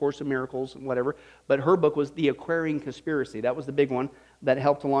 so was Course of Miracles and whatever. But her book was The Aquarian Conspiracy. That was the big one that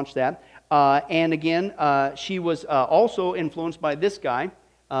helped to launch that. And again, she was also influenced by this guy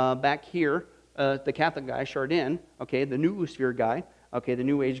back here, the Catholic guy, Chardin, okay, the New Sphere guy, okay, the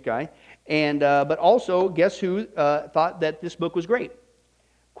New Age guy. And but also, guess who thought that this book was great?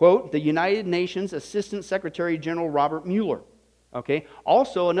 quote, the United Nations Assistant Secretary General Robert Mueller. Okay.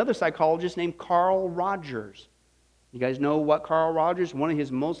 Also, another psychologist named Carl Rogers. You guys know what Carl Rogers, one of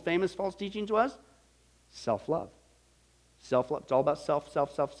his most famous false teachings was? Self-love. Self-love. It's all about self,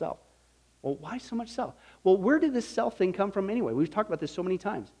 self, self, self. Well, why so much self? Well, where did this self thing come from anyway? We've talked about this so many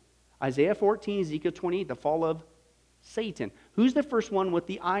times. Isaiah 14, Ezekiel 28, the fall of Satan. Who's the first one with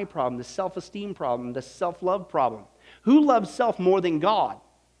the I problem, the self-esteem problem, the self-love problem? Who loves self more than God?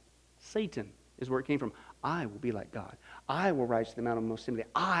 Satan is where it came from. I will be like God. I will rise to the mountain of most sympathy.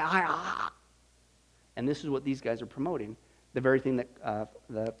 I. And this is what these guys are promoting, the very thing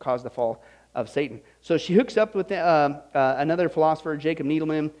that caused the fall of Satan. So she hooks up with another philosopher, Jacob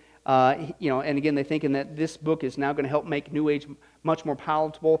Needleman. And again, they're thinking that this book is now going to help make New Age much more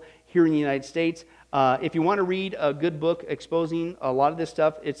palatable here in the United States. If you want to read a good book exposing a lot of this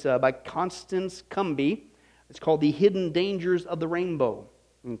stuff, it's by Constance Cumby. It's called The Hidden Dangers of the Rainbow.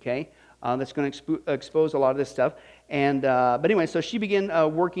 Okay, that's going to expose a lot of this stuff. And but anyway, so she began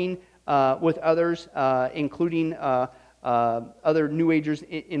working with others, including other New Agers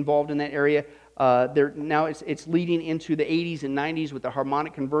involved in that area. Now it's leading into the 80s and 90s with the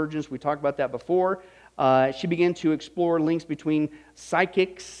harmonic convergence. We talked about that before. She began to explore links between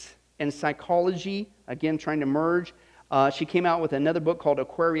psychics and psychology, again trying to merge. She came out with another book called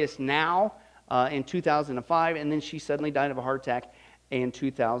Aquarius Now in 2005, and then she suddenly died of a heart attack in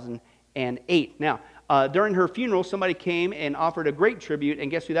 2008. Now, during her funeral, somebody came and offered a great tribute, and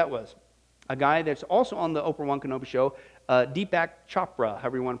guess who that was? A guy that's also on the Oprah Winfrey show, Deepak Chopra,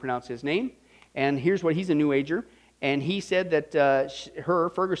 however you want to pronounce his name. And here's what he's a New Ager. And he said that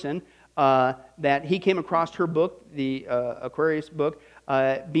Ferguson, that he came across her book, the Aquarius book,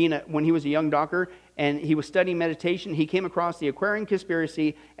 when he was a young doctor, and he was studying meditation. He came across the Aquarian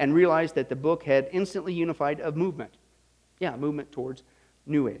conspiracy and realized that the book had instantly unified a movement. Yeah, a movement towards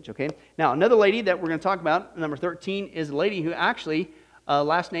New Age, okay? Now, another lady that we're going to talk about, number 13, is a lady who actually,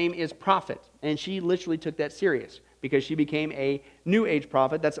 last name is Prophet. And she literally took that serious because she became a New Age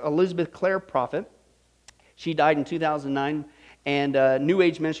prophet. That's Elizabeth Clare Prophet. She died in 2009. And New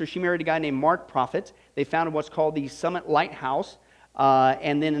Age minister, she married a guy named Mark Prophet. They founded what's called the Summit Lighthouse.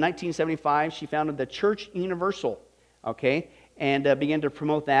 And then in 1975, she founded the Church Universal, okay? And began to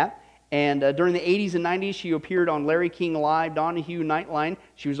promote that. And during the 80s and 90s, she appeared on Larry King Live, Donahue Nightline.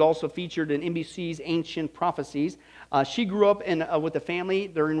 She was also featured in NBC's Ancient Prophecies. She grew up with a family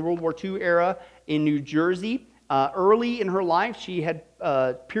during World War II era in New Jersey. Early in her life, she had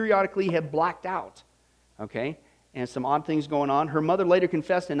periodically had blacked out, okay? And some odd things going on. Her mother later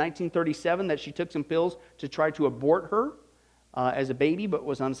confessed in 1937 that she took some pills to try to abort her as a baby, but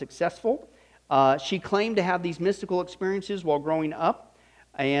was unsuccessful. She claimed to have these mystical experiences while growing up.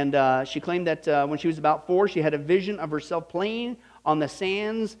 And she claimed that when she was about 4, she had a vision of herself playing on the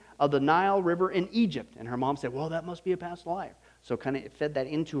sands of the Nile River in Egypt. And her mom said, well, that must be a past life. So kind of fed that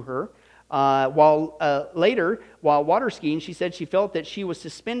into her. Later, while water skiing, she said she felt that she was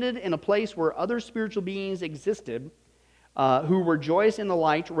suspended in a place where other spiritual beings existed who were joyous in the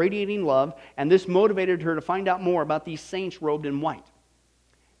light, radiating love. And this motivated her to find out more about these saints robed in white.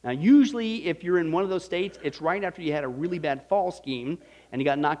 Now, usually, if you're in one of those states, it's right after you had a really bad fall skiing and you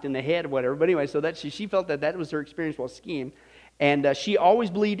got knocked in the head or whatever. But anyway, so that she felt that was her experience while skiing. And she always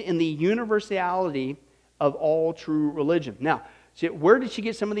believed in the universality of all true religion. Now, where did she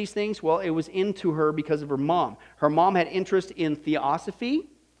get some of these things? Well, it was into her because of her mom. Her mom had interest in theosophy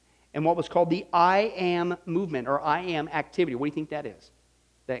and what was called the I Am movement or I Am activity. What do you think that is?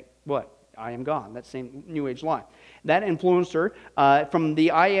 What? I am God. That same New Age lie. That influenced her. From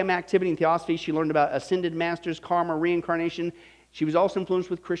the I Am activity and theosophy, she learned about ascended masters, karma, reincarnation. She was also influenced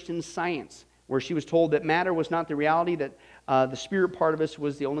with Christian Science, where she was told that matter was not the reality, that the spirit part of us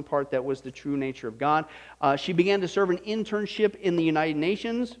was the only part that was the true nature of God. She began to serve an internship in the United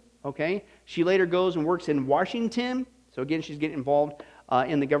Nations. Okay, she later goes and works in Washington. So again, she's getting involved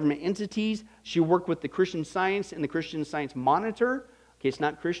in the government entities. She worked with the Christian Science and the Christian Science Monitor. Okay, it's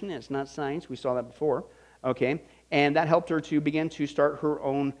not Christian, it's not science. We saw that before. Okay, and that helped her to begin to start her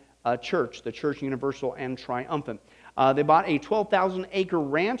own church, the Church Universal and Triumphant. They bought a 12,000-acre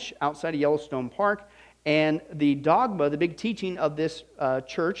ranch outside of Yellowstone Park, and the dogma, the big teaching of this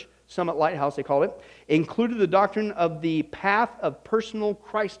church, Summit Lighthouse they call it, included the doctrine of the path of personal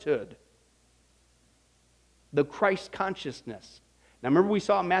Christhood, the Christ consciousness. Now remember we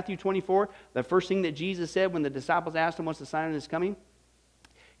saw in Matthew 24, the first thing that Jesus said when the disciples asked him what's the sign of his coming?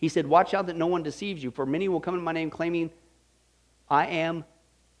 He said, watch out that no one deceives you, for many will come in my name claiming, I am,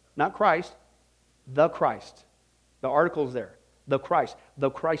 not Christ, the Christ. The article's there. The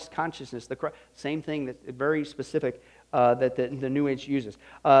Christ consciousness, same thing, that's very specific that the New Age uses.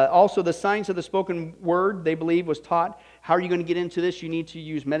 Also, the science of the spoken word, they believe, was taught. How are you going to get into this? You need to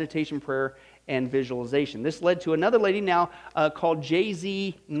use meditation, prayer, and visualization. This led to another lady now called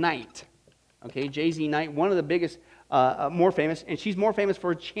J.Z. Knight. Okay, J.Z. Knight, one of the biggest, more famous, and she's more famous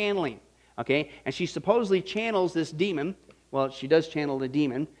for channeling. Okay, and she supposedly channels this demon. Well, she does channel the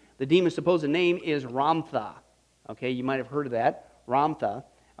demon. The demon's supposed name is Ramtha. Okay, you might have heard of that, Ramtha.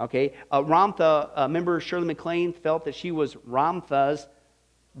 Okay, Ramtha, member Shirley MacLaine felt that she was Ramtha's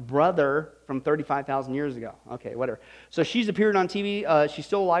brother from 35,000 years ago. Okay, whatever. So she's appeared on TV. She's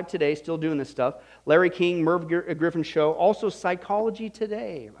still alive today, still doing this stuff. Larry King, Merv Griffin Show. Also Psychology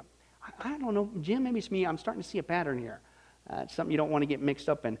Today. I don't know, Jim, maybe it's me. I'm starting to see a pattern here. It's something you don't want to get mixed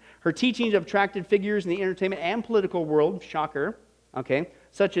up in. Her teachings have attracted figures in the entertainment and political world, shocker, okay,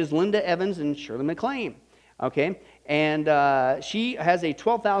 such as Linda Evans and Shirley MacLaine. Okay, and she has a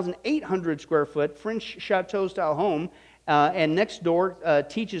 12,800 square foot French chateau-style home, and next door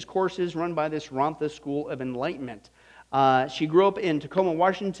teaches courses run by this Ramtha School of Enlightenment. She grew up in Tacoma,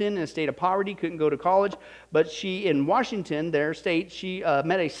 Washington, in a state of poverty, couldn't go to college, but she, in Washington, their state, she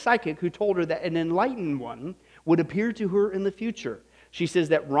met a psychic who told her that an enlightened one would appear to her in the future. She says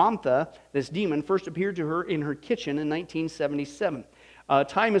that Ramtha, this demon, first appeared to her in her kitchen in 1977.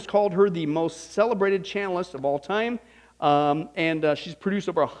 Time has called her the most celebrated channelist of all time, and she's produced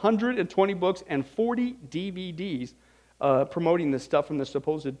over 120 books and 40 DVDs promoting this stuff from the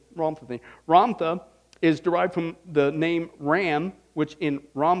supposed Ramtha thing. Ramtha is derived from the name Ram, which in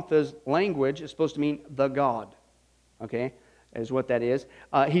Ramtha's language is supposed to mean the god, okay, is what that is.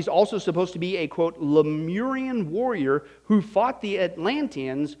 He's also supposed to be a, quote, Lemurian warrior who fought the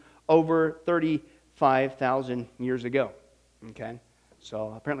Atlanteans over 35,000 years ago, okay.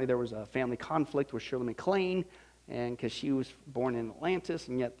 So apparently there was a family conflict with Shirley MacLaine, and because she was born in Atlantis,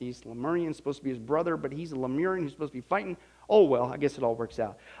 and yet these Lemurians supposed to be his brother, but he's a Lemurian who's supposed to be fighting. Oh, well, I guess it all works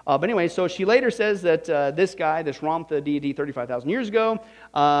out. But anyway, so she later says that this guy, this Ramtha deity 35,000 years ago,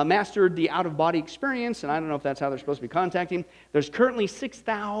 mastered the out-of-body experience, and I don't know if that's how they're supposed to be contacting. There's currently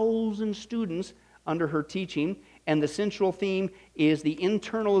 6,000 students under her teaching, and the central theme is the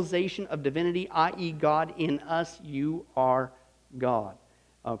internalization of divinity, i.e. God in us, you are God.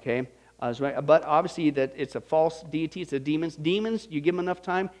 Okay? But obviously that it's a false deity, it's a demons. Demons, you give them enough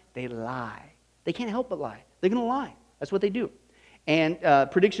time, they lie. They can't help but lie. They're going to lie. That's what they do. And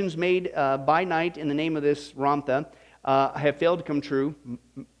predictions made by night in the name of this Ramtha have failed to come true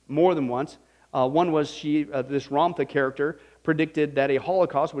more than once. One was this Ramtha character predicted that a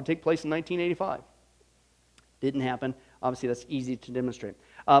Holocaust would take place in 1985. Didn't happen. Obviously, that's easy to demonstrate.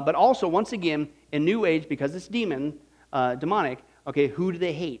 But also, once again, in New Age, because it's demonic, okay, who do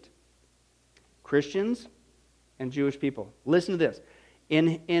they hate? Christians and Jewish people. Listen to this.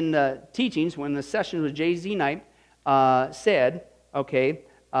 In the teachings, when the session with J.Z. Knight said, okay,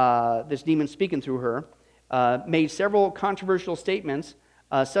 this demon speaking through her, made several controversial statements,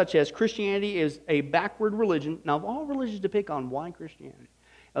 such as Christianity is a backward religion. Now, of all religions to pick on, why Christianity?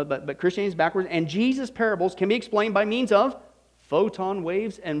 But Christianity is backwards, and Jesus' parables can be explained by means of photon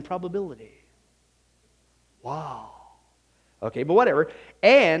waves and probability. Wow. Okay, but whatever.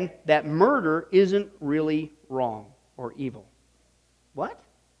 And that murder isn't really wrong or evil. What?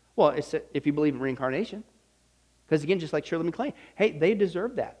 Well, it's if you believe in reincarnation. Because again, just like Shirley MacLaine, hey, they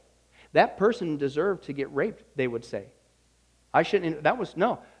deserve that. That person deserved to get raped, they would say. I shouldn't, that's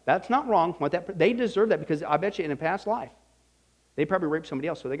not wrong. They deserve that because I bet you in a past life, they probably raped somebody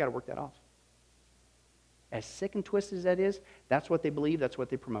else, so they got to work that off. As sick and twisted as that is, that's what they believe, that's what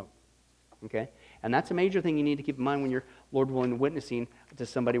they promote. Okay? And that's a major thing you need to keep in mind when you're, Lord willing, witnessing to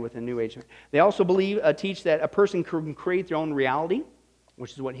somebody with a New Age. They also teach that a person can create their own reality,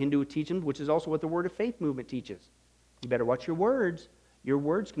 which is what Hindu teaches, which is also what the Word of Faith movement teaches. You better watch your words. Your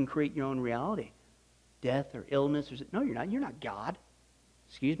words can create your own reality. Death or illness. No, you're not. You're not God.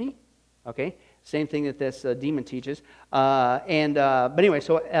 Excuse me? Okay? Same thing that this demon teaches. But anyway,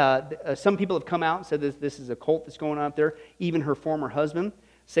 so some people have come out and said this is a cult that's going on out there. Even her former husband,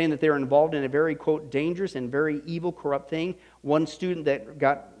 saying that they're involved in a very, quote, dangerous and very evil, corrupt thing. One student that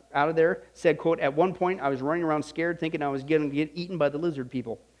got out of there said, quote, at one point I was running around scared thinking I was going to get eaten by the lizard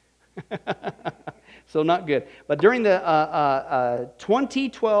people. So not good. But during the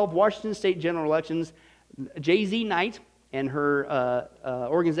 2012 Washington State general elections, J.Z. Knight and her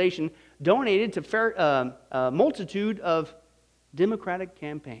organization donated to a multitude of Democratic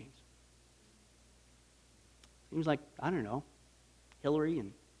campaigns. Seems like, I don't know, Hillary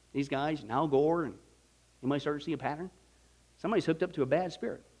and these guys and Al Gore, and you might start to see a pattern. Somebody's hooked up to a bad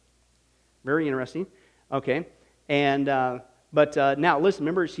spirit. Very interesting. Okay. And But now, listen,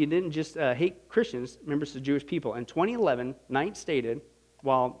 remember, she didn't just hate Christians. Remember, it's the Jewish people. In 2011, Knight stated,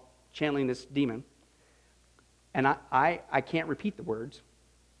 while channeling this demon, and I can't repeat the words.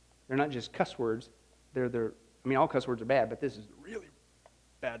 They're not just cuss words. I mean, all cuss words are bad, but this is really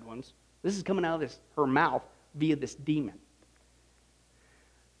bad ones. This is coming out of her mouth via this demon.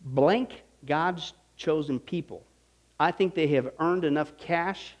 Blank God's chosen people. I think they have earned enough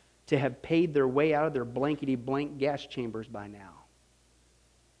cash to have paid their way out of their blankety-blank gas chambers by now.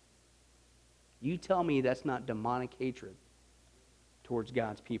 You tell me that's not demonic hatred towards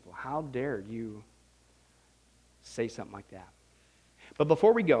God's people. How dare you say something like that? But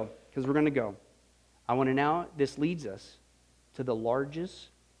before we go, because we're going to go, I want to now, this leads us to the largest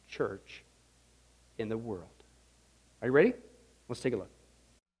church in the world. Are you ready? Let's take a look.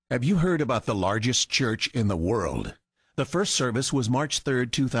 Have you heard about the largest church in the world? The first service was March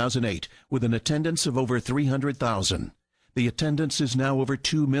 3rd, 2008, with an attendance of over 300,000. The attendance is now over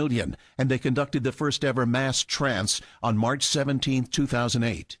 2 million, and they conducted the first ever mass trance on March 17th,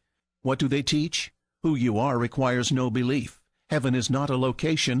 2008. What do they teach? Who you are requires no belief. Heaven is not a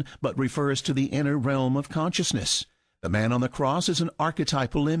location, but refers to the inner realm of consciousness. The man on the cross is an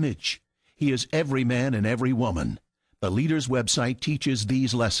archetypal image. He is every man and every woman. The leader's website teaches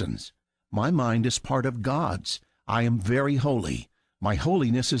these lessons. My mind is part of God's. I am very holy. My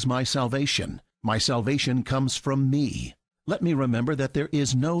holiness is my salvation. My salvation comes from me. Let me remember that there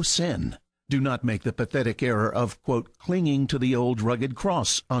is no sin. Do not make the pathetic error of, quote, clinging to the old rugged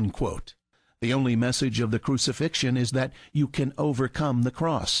cross, unquote. The only message of the crucifixion is that you can overcome the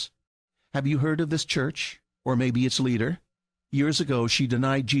cross. Have you heard of this church, or maybe its leader? Years ago, she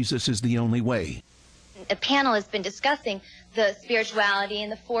denied Jesus is the only way. The panel has been discussing the spirituality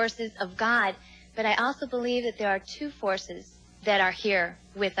and the forces of God, but I also believe that there are two forces that are here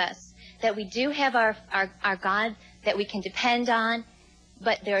with us, that we do have our God that we can depend on,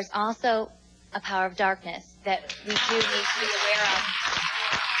 but there's also a power of darkness that we do need to be aware of.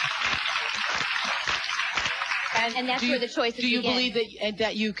 And that's where the choices begin. Do you believe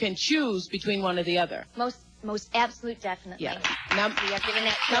that you can choose between one or the other? Most absolute, definitely. Yeah. Now, we are given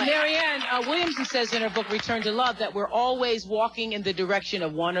that choice. Now, Marianne Williamson says in her book, Return to Love, that we're always walking in the direction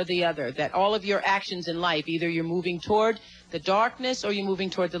of one or the other, that all of your actions in life, either you're moving toward the darkness or you're moving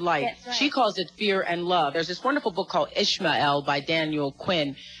toward the light. That's right. She calls it fear and love. There's this wonderful book called Ishmael by Daniel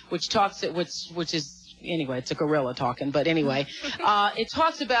Quinn, which is, anyway, it's a gorilla talking, but anyway, it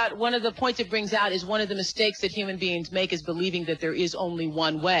talks about, one of the points it brings out is one of the mistakes that human beings make is believing that there is only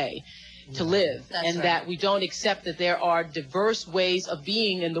one way to live. That's and right. that we don't accept that there are diverse ways of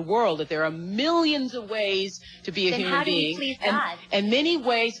being in the world, that there are millions of ways to be a human being. Then how do you please God? And many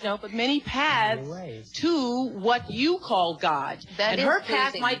ways, but many paths to what you call God. That and is her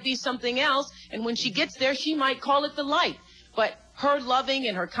path pleasing. might be something else, and when she gets there, she might call it the light. But her loving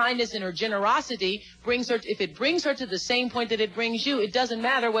and her kindness and her generosity brings her, if it brings her to the same point that it brings you, it doesn't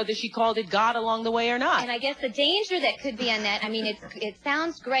matter whether she called it God along the way or not. And I guess the danger that could be on that, I mean, it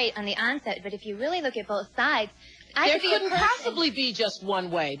sounds great on the onset, but if you really look at both sides, There couldn't possibly be just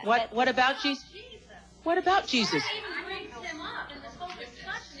one way. What about Jesus? What about Jesus? Even brings him up in this whole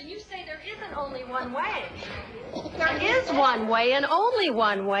discussion, and you say there isn't only one way. There is one way and only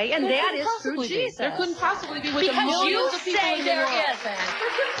one way, and that is through Jesus. There couldn't possibly be with the Because you millions of people say in the there world. isn't. There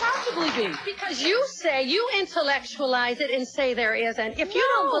couldn't possibly be. Because you say, you intellectualize it and say there isn't. If you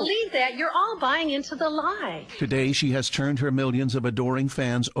don't believe that, you're all buying into the lie. Today, she has turned her millions of adoring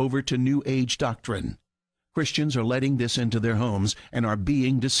fans over to New Age doctrine. Christians are letting this into their homes and are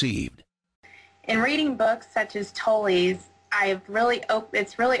being deceived. In reading books such as Tolley's,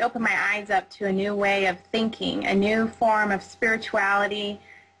 it's really opened my eyes up to a new way of thinking, a new form of spirituality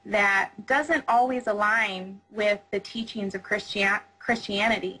that doesn't always align with the teachings of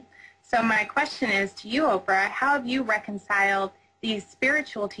Christianity. So my question is to you, Oprah, how have you reconciled these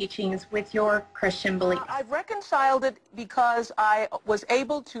spiritual teachings with your Christian beliefs? I've reconciled it because I was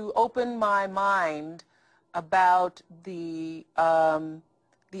able to open my mind about the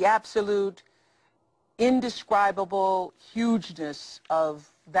absolute indescribable hugeness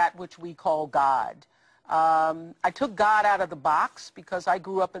of that which we call God. I took God out of the box because I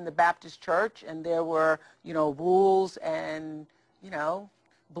grew up in the Baptist church, and there were, rules and,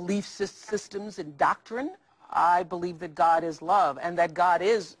 belief systems and doctrine. I believe that God is love and that God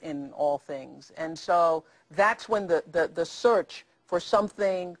is in all things. And so that's when the search for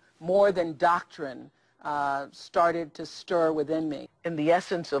something more than doctrine started to stir within me. And the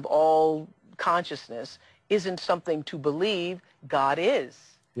essence of all consciousness isn't something to believe. God is.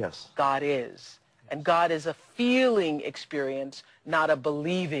 Yes. God is. And God is a feeling experience, not a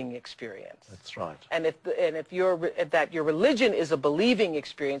believing experience. That's right. And if your religion is a believing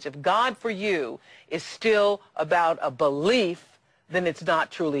experience, if God for you is still about a belief, then it's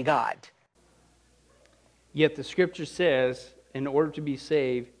not truly God. Yet the scripture says, in order to be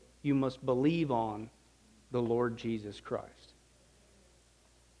saved, you must believe on the Lord Jesus Christ.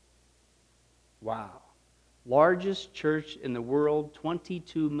 Wow. Largest church in the world,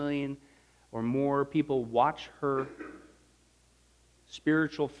 22 million or more people watch her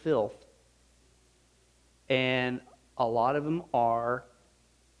spiritual filth, and a lot of them are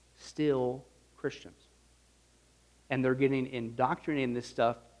still Christians. And they're getting indoctrinated in this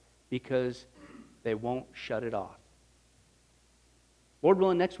stuff because they won't shut it off. Lord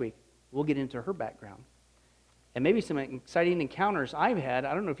willing, next week, we'll get into her background. And maybe some exciting encounters I've had.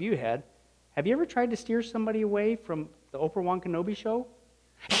 I don't know if you had. Have you ever tried to steer somebody away from the Oprah Kenobi show?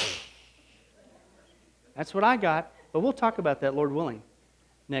 That's what I got. But we'll talk about that, Lord willing,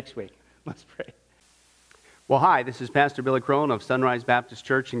 next week. Let's pray. Well, hi, this is Pastor Billy Crone of Sunrise Baptist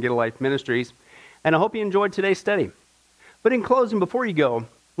Church and Get a Life Ministries. And I hope you enjoyed today's study. But in closing, before you go,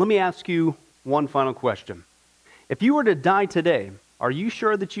 let me ask you one final question. If you were to die today, are you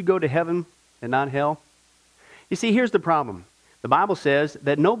sure that you go to heaven and not hell? You see, here's the problem. The Bible says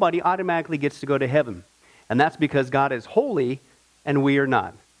that nobody automatically gets to go to heaven. And that's because God is holy and we are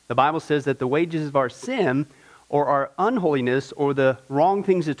not. The Bible says that the wages of our sin or our unholiness or the wrong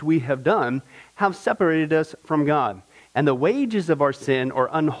things that we have done have separated us from God. And the wages of our sin or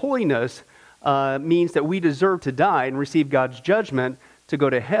unholiness means that we deserve to die and receive God's judgment to go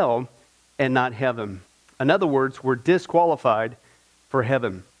to hell and not heaven. In other words, we're disqualified for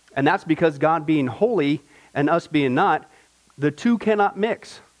heaven. And that's because God being holy and us being not, the two cannot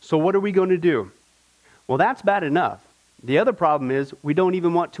mix. So what are we going to do? Well, that's bad enough. The other problem is we don't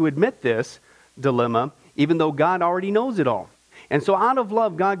even want to admit this dilemma, even though God already knows it all. And so out of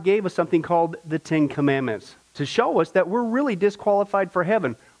love, God gave us something called the 10 Commandments to show us that we're really disqualified for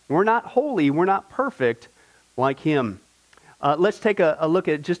heaven. We're not holy. We're not perfect like Him. Let's take a look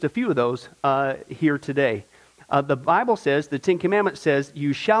at just a few of those here today. The Bible says, the 10 Commandments says,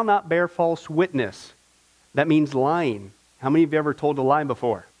 you shall not bear false witness. That means lying. How many of you ever told a lie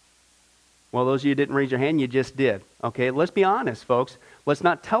before? Well, those of you who didn't raise your hand, you just did. Okay, let's be honest, folks. Let's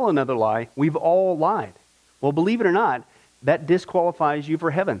not tell another lie. We've all lied. Well, believe it or not, that disqualifies you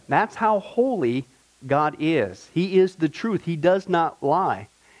for heaven. That's how holy God is. He is the truth. He does not lie.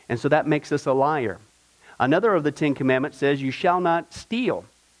 And so that makes us a liar. Another of the 10 Commandments says, you shall not steal.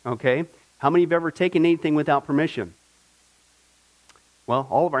 Okay? How many have ever taken anything without permission? Well,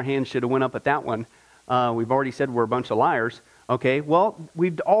 all of our hands should have went up at that one. We've already said we're a bunch of liars. Okay, well,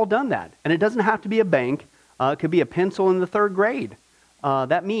 we've all done that. And it doesn't have to be a bank. It could be a pencil in the 3rd grade.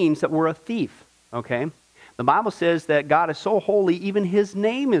 That means that we're a thief. Okay? The Bible says that God is so holy, even His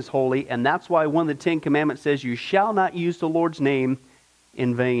name is holy. And that's why one of the 10 Commandments says, you shall not use the Lord's name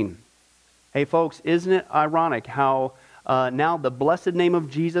in vain. Hey, folks, isn't it ironic how now the blessed name of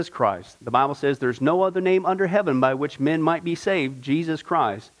Jesus Christ, the Bible says there's no other name under heaven by which men might be saved, Jesus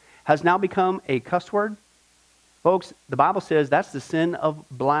Christ, has now become a cuss word? Folks, the Bible says that's the sin of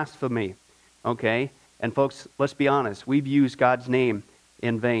blasphemy, okay? And folks, let's be honest. We've used God's name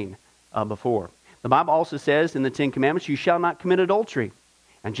in vain before. The Bible also says in the 10 Commandments, you shall not commit adultery.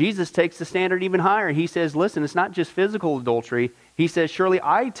 And Jesus takes the standard even higher. He says, listen, it's not just physical adultery. He says, surely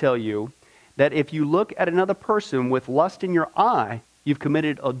I tell you that if you look at another person with lust in your eye, you've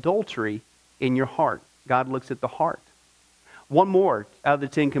committed adultery in your heart. God looks at the heart. One more out of the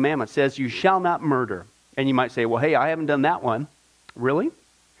 10 Commandments says, you shall not murder. And you might say, well, hey, I haven't done that one. Really?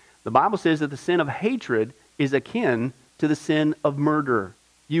 The Bible says that the sin of hatred is akin to the sin of murder.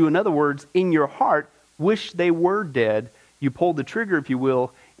 You, in other words, in your heart, wish they were dead. You pulled the trigger, if you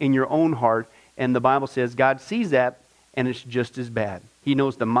will, in your own heart. And the Bible says God sees that, and it's just as bad. He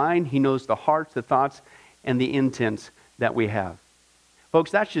knows the mind, He knows the hearts, the thoughts, and the intents that we have.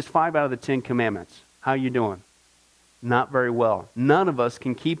 Folks, that's just 5 out of the 10 Commandments. How you doing? Not very well. None of us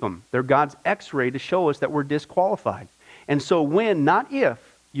can keep them. They're God's x-ray to show us that we're disqualified. And so when, not if,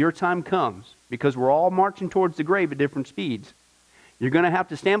 your time comes, because we're all marching towards the grave at different speeds, you're going to have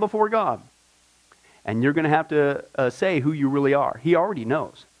to stand before God. And you're going to have to say who you really are. He already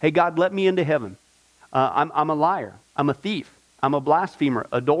knows. Hey, God, let me into heaven. I'm a liar. I'm a thief. I'm a blasphemer,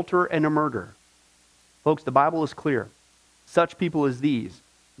 adulterer, and a murderer. Folks, the Bible is clear. Such people as these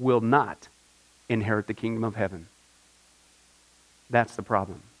will not inherit the kingdom of heaven. That's the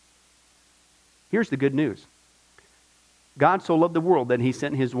problem. Here's the good news. God so loved the world that He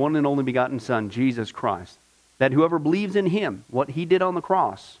sent His one and only begotten Son, Jesus Christ, that whoever believes in Him, what He did on the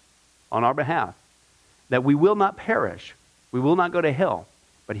cross on our behalf, that we will not perish, we will not go to hell,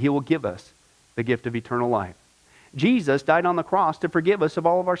 but he will give us the gift of eternal life. Jesus died on the cross to forgive us of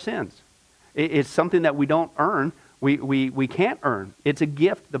all of our sins. It's something that we don't earn. We can't earn. It's a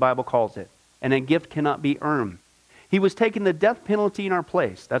gift, the Bible calls it, and a gift cannot be earned. He was taking the death penalty in our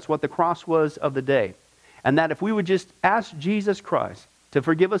place. That's what the cross was of the day. And that if we would just ask Jesus Christ to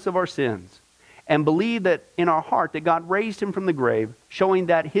forgive us of our sins and believe that in our heart that God raised him from the grave, showing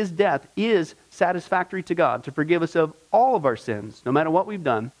that his death is satisfactory to God to forgive us of all of our sins, no matter what we've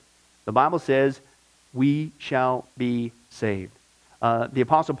done, the Bible says we shall be saved. The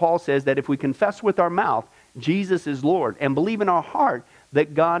Apostle Paul says that if we confess with our mouth Jesus is Lord and believe in our heart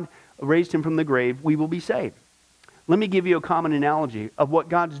that God raised him from the grave, we will be saved. Let me give you a common analogy of what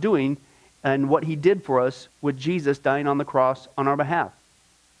God's doing and what he did for us with Jesus dying on the cross on our behalf.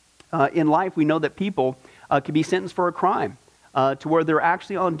 In life, we know that people can be sentenced for a crime to where they're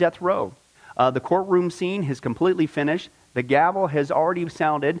actually on death row. The courtroom scene is completely finished. The gavel has already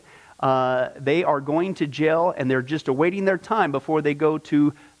sounded. They are going to jail, and they're just awaiting their time before they go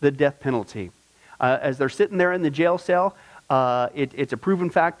to the death penalty. As they're sitting there in the jail cell, it's a proven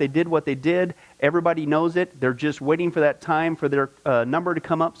fact they did what they did. Everybody knows it. They're just waiting for that time for their number to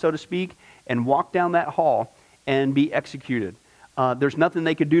come up, so to speak, and walk down that hall and be executed. There's nothing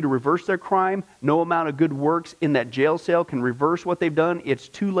they could do to reverse their crime. No amount of good works in that jail cell can reverse what they've done. It's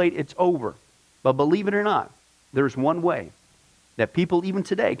too late. It's over. But believe it or not, there's one way that people even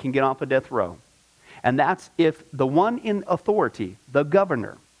today can get off a death row. And that's if the one in authority, the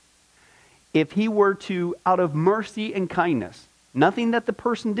governor, if he were to, out of mercy and kindness, nothing that the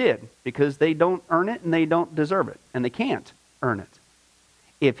person did, because they don't earn it and they don't deserve it, and they can't earn it,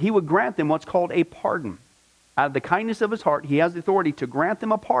 if he would grant them what's called a pardon, out of the kindness of his heart, he has the authority to grant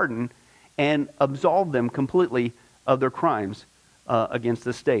them a pardon and absolve them completely of their crimes against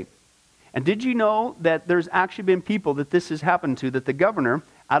the state. And did you know that there's actually been people that this has happened to, that the governor,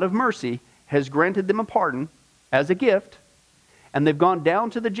 out of mercy, has granted them a pardon as a gift, and they've gone down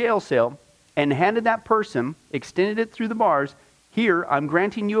to the jail cell and handed that person, extended it through the bars, here, I'm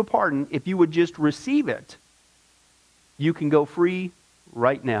granting you a pardon. If you would just receive it, you can go free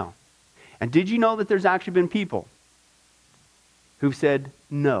right now. And did you know that there's actually been people who've said,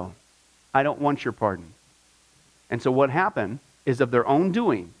 no, I don't want your pardon. And so what happened is of their own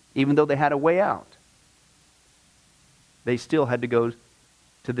doing, even though they had a way out, they still had to go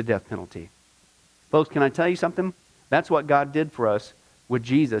to the death penalty. Folks, can I tell you something? That's what God did for us with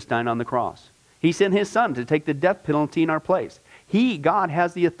Jesus dying on the cross. He sent his son to take the death penalty in our place. God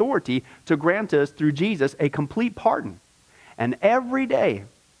has the authority to grant us through Jesus a complete pardon. And every day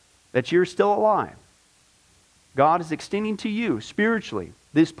that you're still alive, God is extending to you spiritually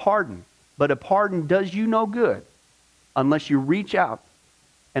this pardon. But a pardon does you no good unless you reach out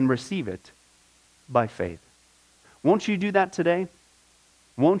and receive it by faith. Won't you do that today?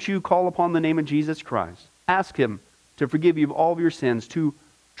 Won't you call upon the name of Jesus Christ? Ask him to forgive you of all of your sins, to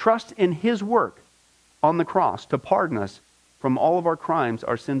trust in his work on the cross to pardon us from all of our crimes,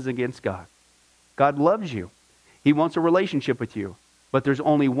 our sins against God. God loves you. He wants a relationship with you. But there's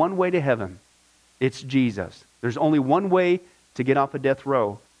only one way to heaven. It's Jesus. There's only one way to get off a death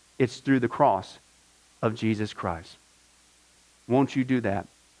row. It's through the cross of Jesus Christ. Won't you do that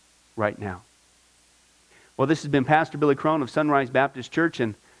right now? Well, this has been Pastor Billy Crone of Sunrise Baptist Church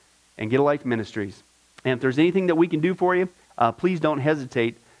and Get a Life Ministries. And if there's anything that we can do for you, please don't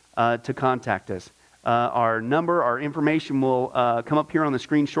hesitate to contact us. Our number, our information will come up here on the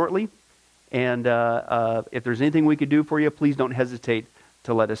screen shortly. And if there's anything we could do for you, please don't hesitate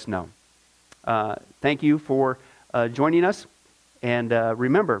to let us know. Thank you for joining us. And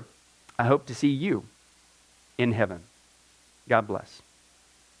remember, I hope to see you in heaven. God bless.